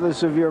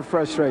regardless of your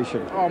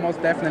frustration.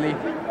 Almost definitely.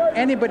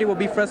 Anybody will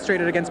be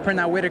frustrated against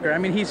Pernell Whitaker. I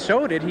mean, he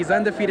showed it. He's an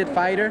undefeated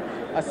fighter,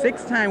 a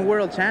 6-time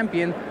world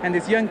champion, and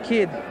this young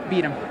kid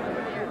beat him.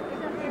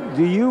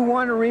 Do you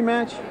want a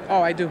rematch?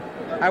 Oh, I do.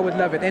 I would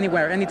love it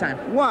anywhere, anytime.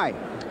 Why?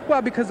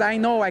 Well, because I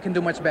know I can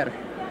do much better.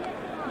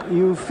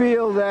 You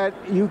feel that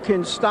you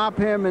can stop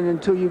him, and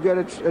until you get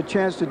a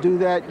chance to do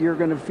that, you're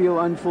going to feel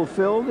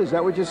unfulfilled? Is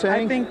that what you're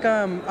saying? I think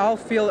I'll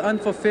feel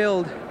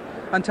unfulfilled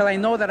until I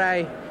know that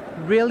I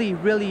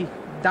really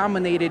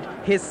dominated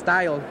his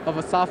style of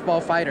a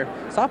softball fighter.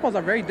 Softballs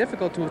are very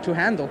difficult to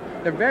handle.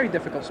 They're very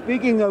difficult.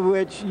 Speaking of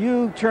which,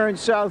 you turned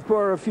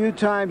southpaw a few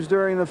times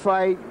during the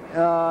fight.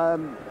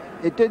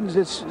 It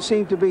didn't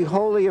seem to be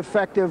wholly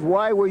effective.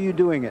 Why were you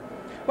doing it?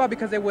 Well,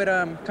 because it would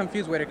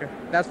confuse Whitaker,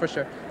 that's for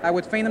sure. I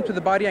would feint him to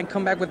the body and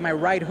come back with my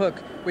right hook,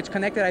 which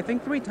connected, I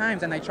think, 3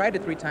 times, and I tried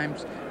it 3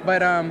 times.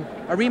 But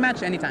a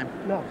rematch anytime.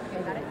 No.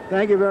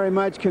 Thank you very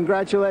much.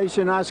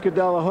 Congratulations, Oscar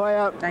De La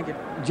Hoya. Thank you.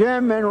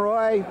 Jim and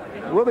Roy,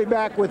 we'll be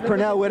back with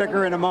Pernell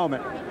Whitaker in a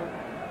moment.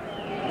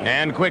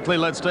 And quickly,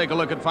 let's take a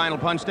look at final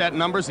punch stat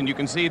numbers, and you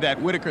can see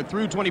that Whitaker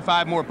threw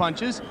 25 more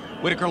punches.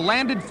 Whitaker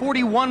landed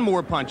 41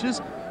 more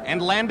punches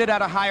and landed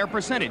at a higher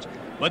percentage.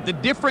 But the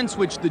difference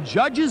which the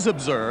judges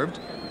observed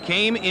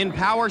came in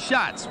power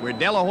shots, where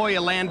De La Hoya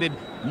landed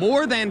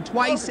more than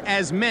twice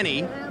as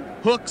many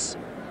hooks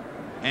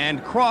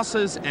and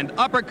crosses and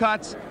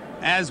uppercuts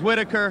as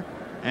Whitaker.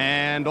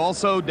 And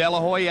also De La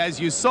Hoya, as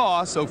you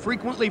saw, so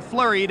frequently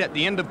flurried at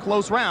the end of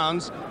close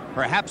rounds.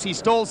 Perhaps he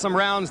stole some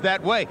rounds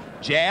that way.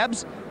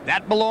 Jabs,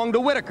 that belonged to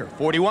Whitaker,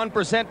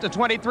 41% to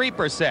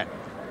 23%.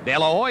 De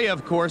La Hoya,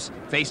 of course,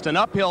 faced an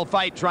uphill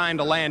fight trying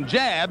to land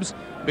jabs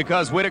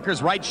because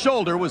Whitaker's right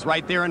shoulder was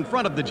right there in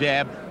front of the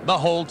jab the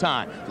whole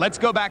time. Let's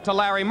go back to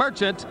Larry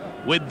Merchant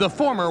with the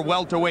former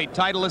welterweight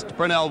titleist,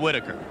 Pernell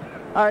Whitaker.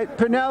 All right,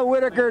 Pernell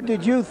Whitaker,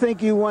 did you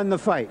think you won the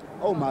fight?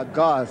 Oh, my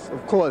gosh,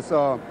 of course.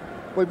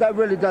 But that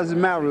really doesn't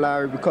matter,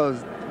 Larry,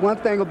 because one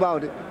thing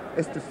about it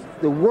is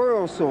the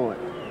world saw it.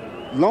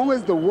 As long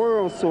as the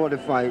world saw the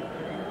fight,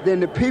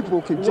 then the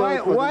people can judge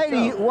for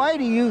themselves. Why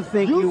do you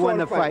think you won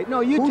the fight?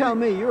 No, you tell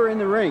me. You're in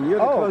the ring. You're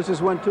the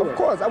closest one to it. Of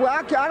course. Well,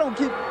 I don't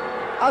keep.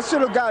 I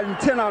should have gotten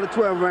 10 out of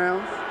 12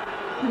 rounds.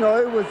 You know,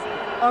 it was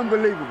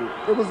unbelievable.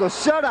 It was a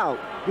shutout.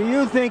 Do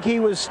you think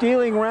he was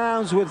stealing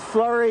rounds with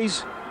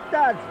flurries?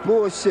 That's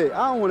bullshit.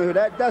 I don't want to hear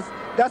that.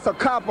 That's a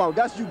cop-out.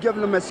 That's you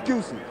giving them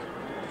excuses.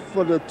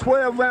 For the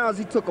 12 rounds,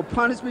 he took a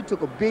punishment,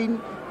 took a beating.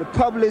 The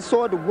public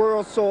saw it. The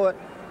world saw it.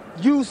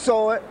 You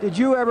saw it. Did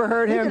you ever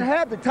hurt him? He can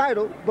have the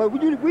title, but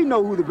we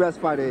know who the best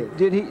fighter is.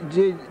 Did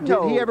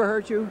he ever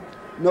hurt you?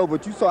 No,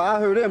 but you saw I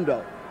hurt him,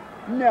 though.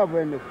 Never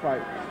in the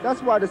fight.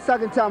 That's why the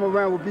second time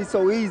around would be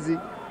so easy.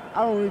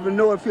 I don't even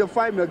know if he'll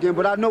fight me again,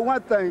 but I know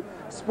one thing.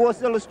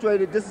 Sports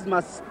Illustrated, this is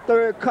my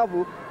 3rd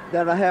cover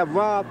that I have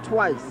robbed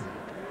twice.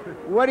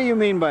 What do you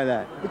mean by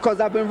that? Because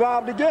I've been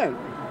robbed again.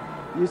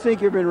 You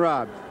think you've been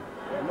robbed?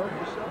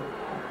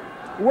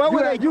 What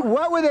were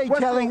they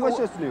telling? What's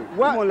your name?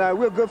 Come on, Larry,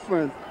 we're good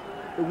friends.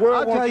 The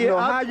world wants to know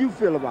how you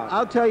feel about it.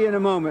 I'll tell you in a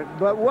moment.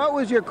 But what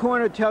was your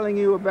corner telling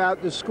you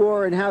about the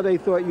score and how they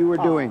thought you were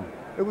doing?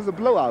 It was a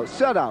blowout,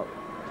 shutout.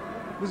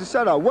 It was a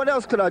shutout. What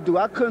else could I do?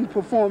 I couldn't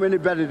perform any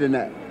better than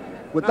that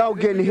without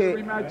getting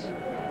hit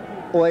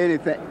or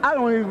anything.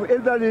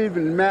 It doesn't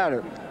even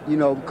matter, you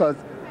know, because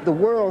the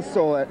world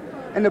saw it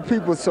and the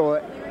people saw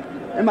it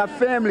and my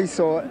family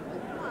saw it.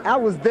 I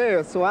was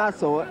there, so I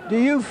saw it. Do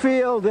you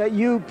feel that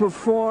you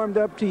performed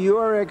up to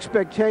your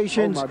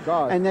expectations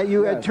and that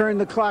you had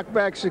turned the clock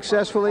back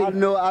successfully? I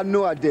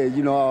know I did.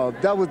 You know,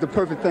 that was the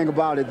perfect thing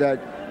about it, that,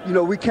 you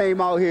know, we came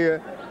out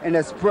here and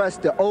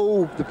expressed the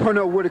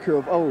Pernell Whitaker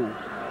of old.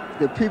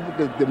 The people,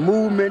 the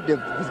movement, the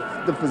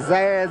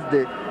pizzazz,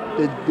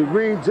 the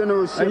ring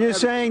generalship. Are you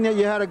saying that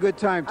you had a good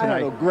time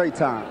tonight? I had a great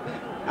time.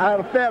 I had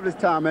a fabulous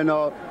time, and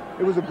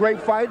it was a great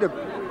fight.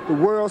 The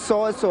world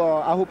saw it, so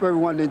I hope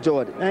everyone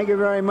enjoyed it. Thank you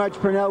very much,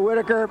 Pernell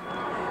Whitaker.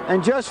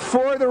 And just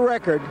for the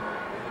record,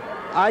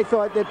 I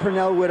thought that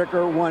Pernell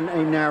Whitaker won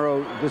a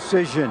narrow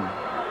decision.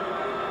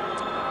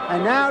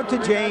 And now to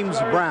James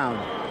Brown.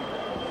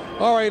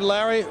 All right,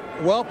 Larry.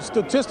 Well,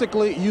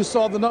 statistically, you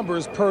saw the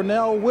numbers.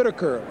 Pernell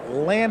Whitaker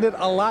landed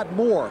a lot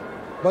more,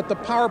 but the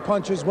power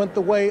punches went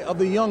the way of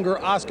the younger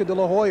Oscar De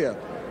La Hoya.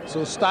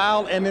 So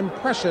style and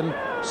impression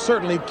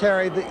certainly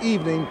carried the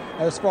evening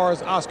as far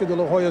as Oscar De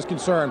La Hoya is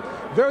concerned.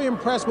 Very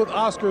impressed with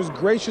Oscar's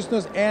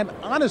graciousness and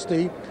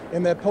honesty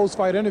in that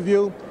post-fight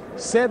interview.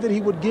 Said that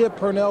he would give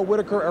Pernell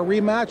Whitaker a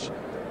rematch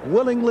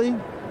willingly.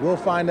 We'll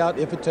find out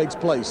if it takes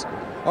place.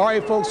 All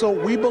right, folks, so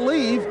we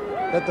believe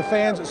that the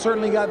fans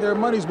certainly got their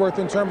money's worth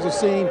in terms of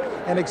seeing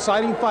an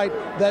exciting fight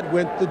that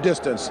went the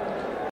distance.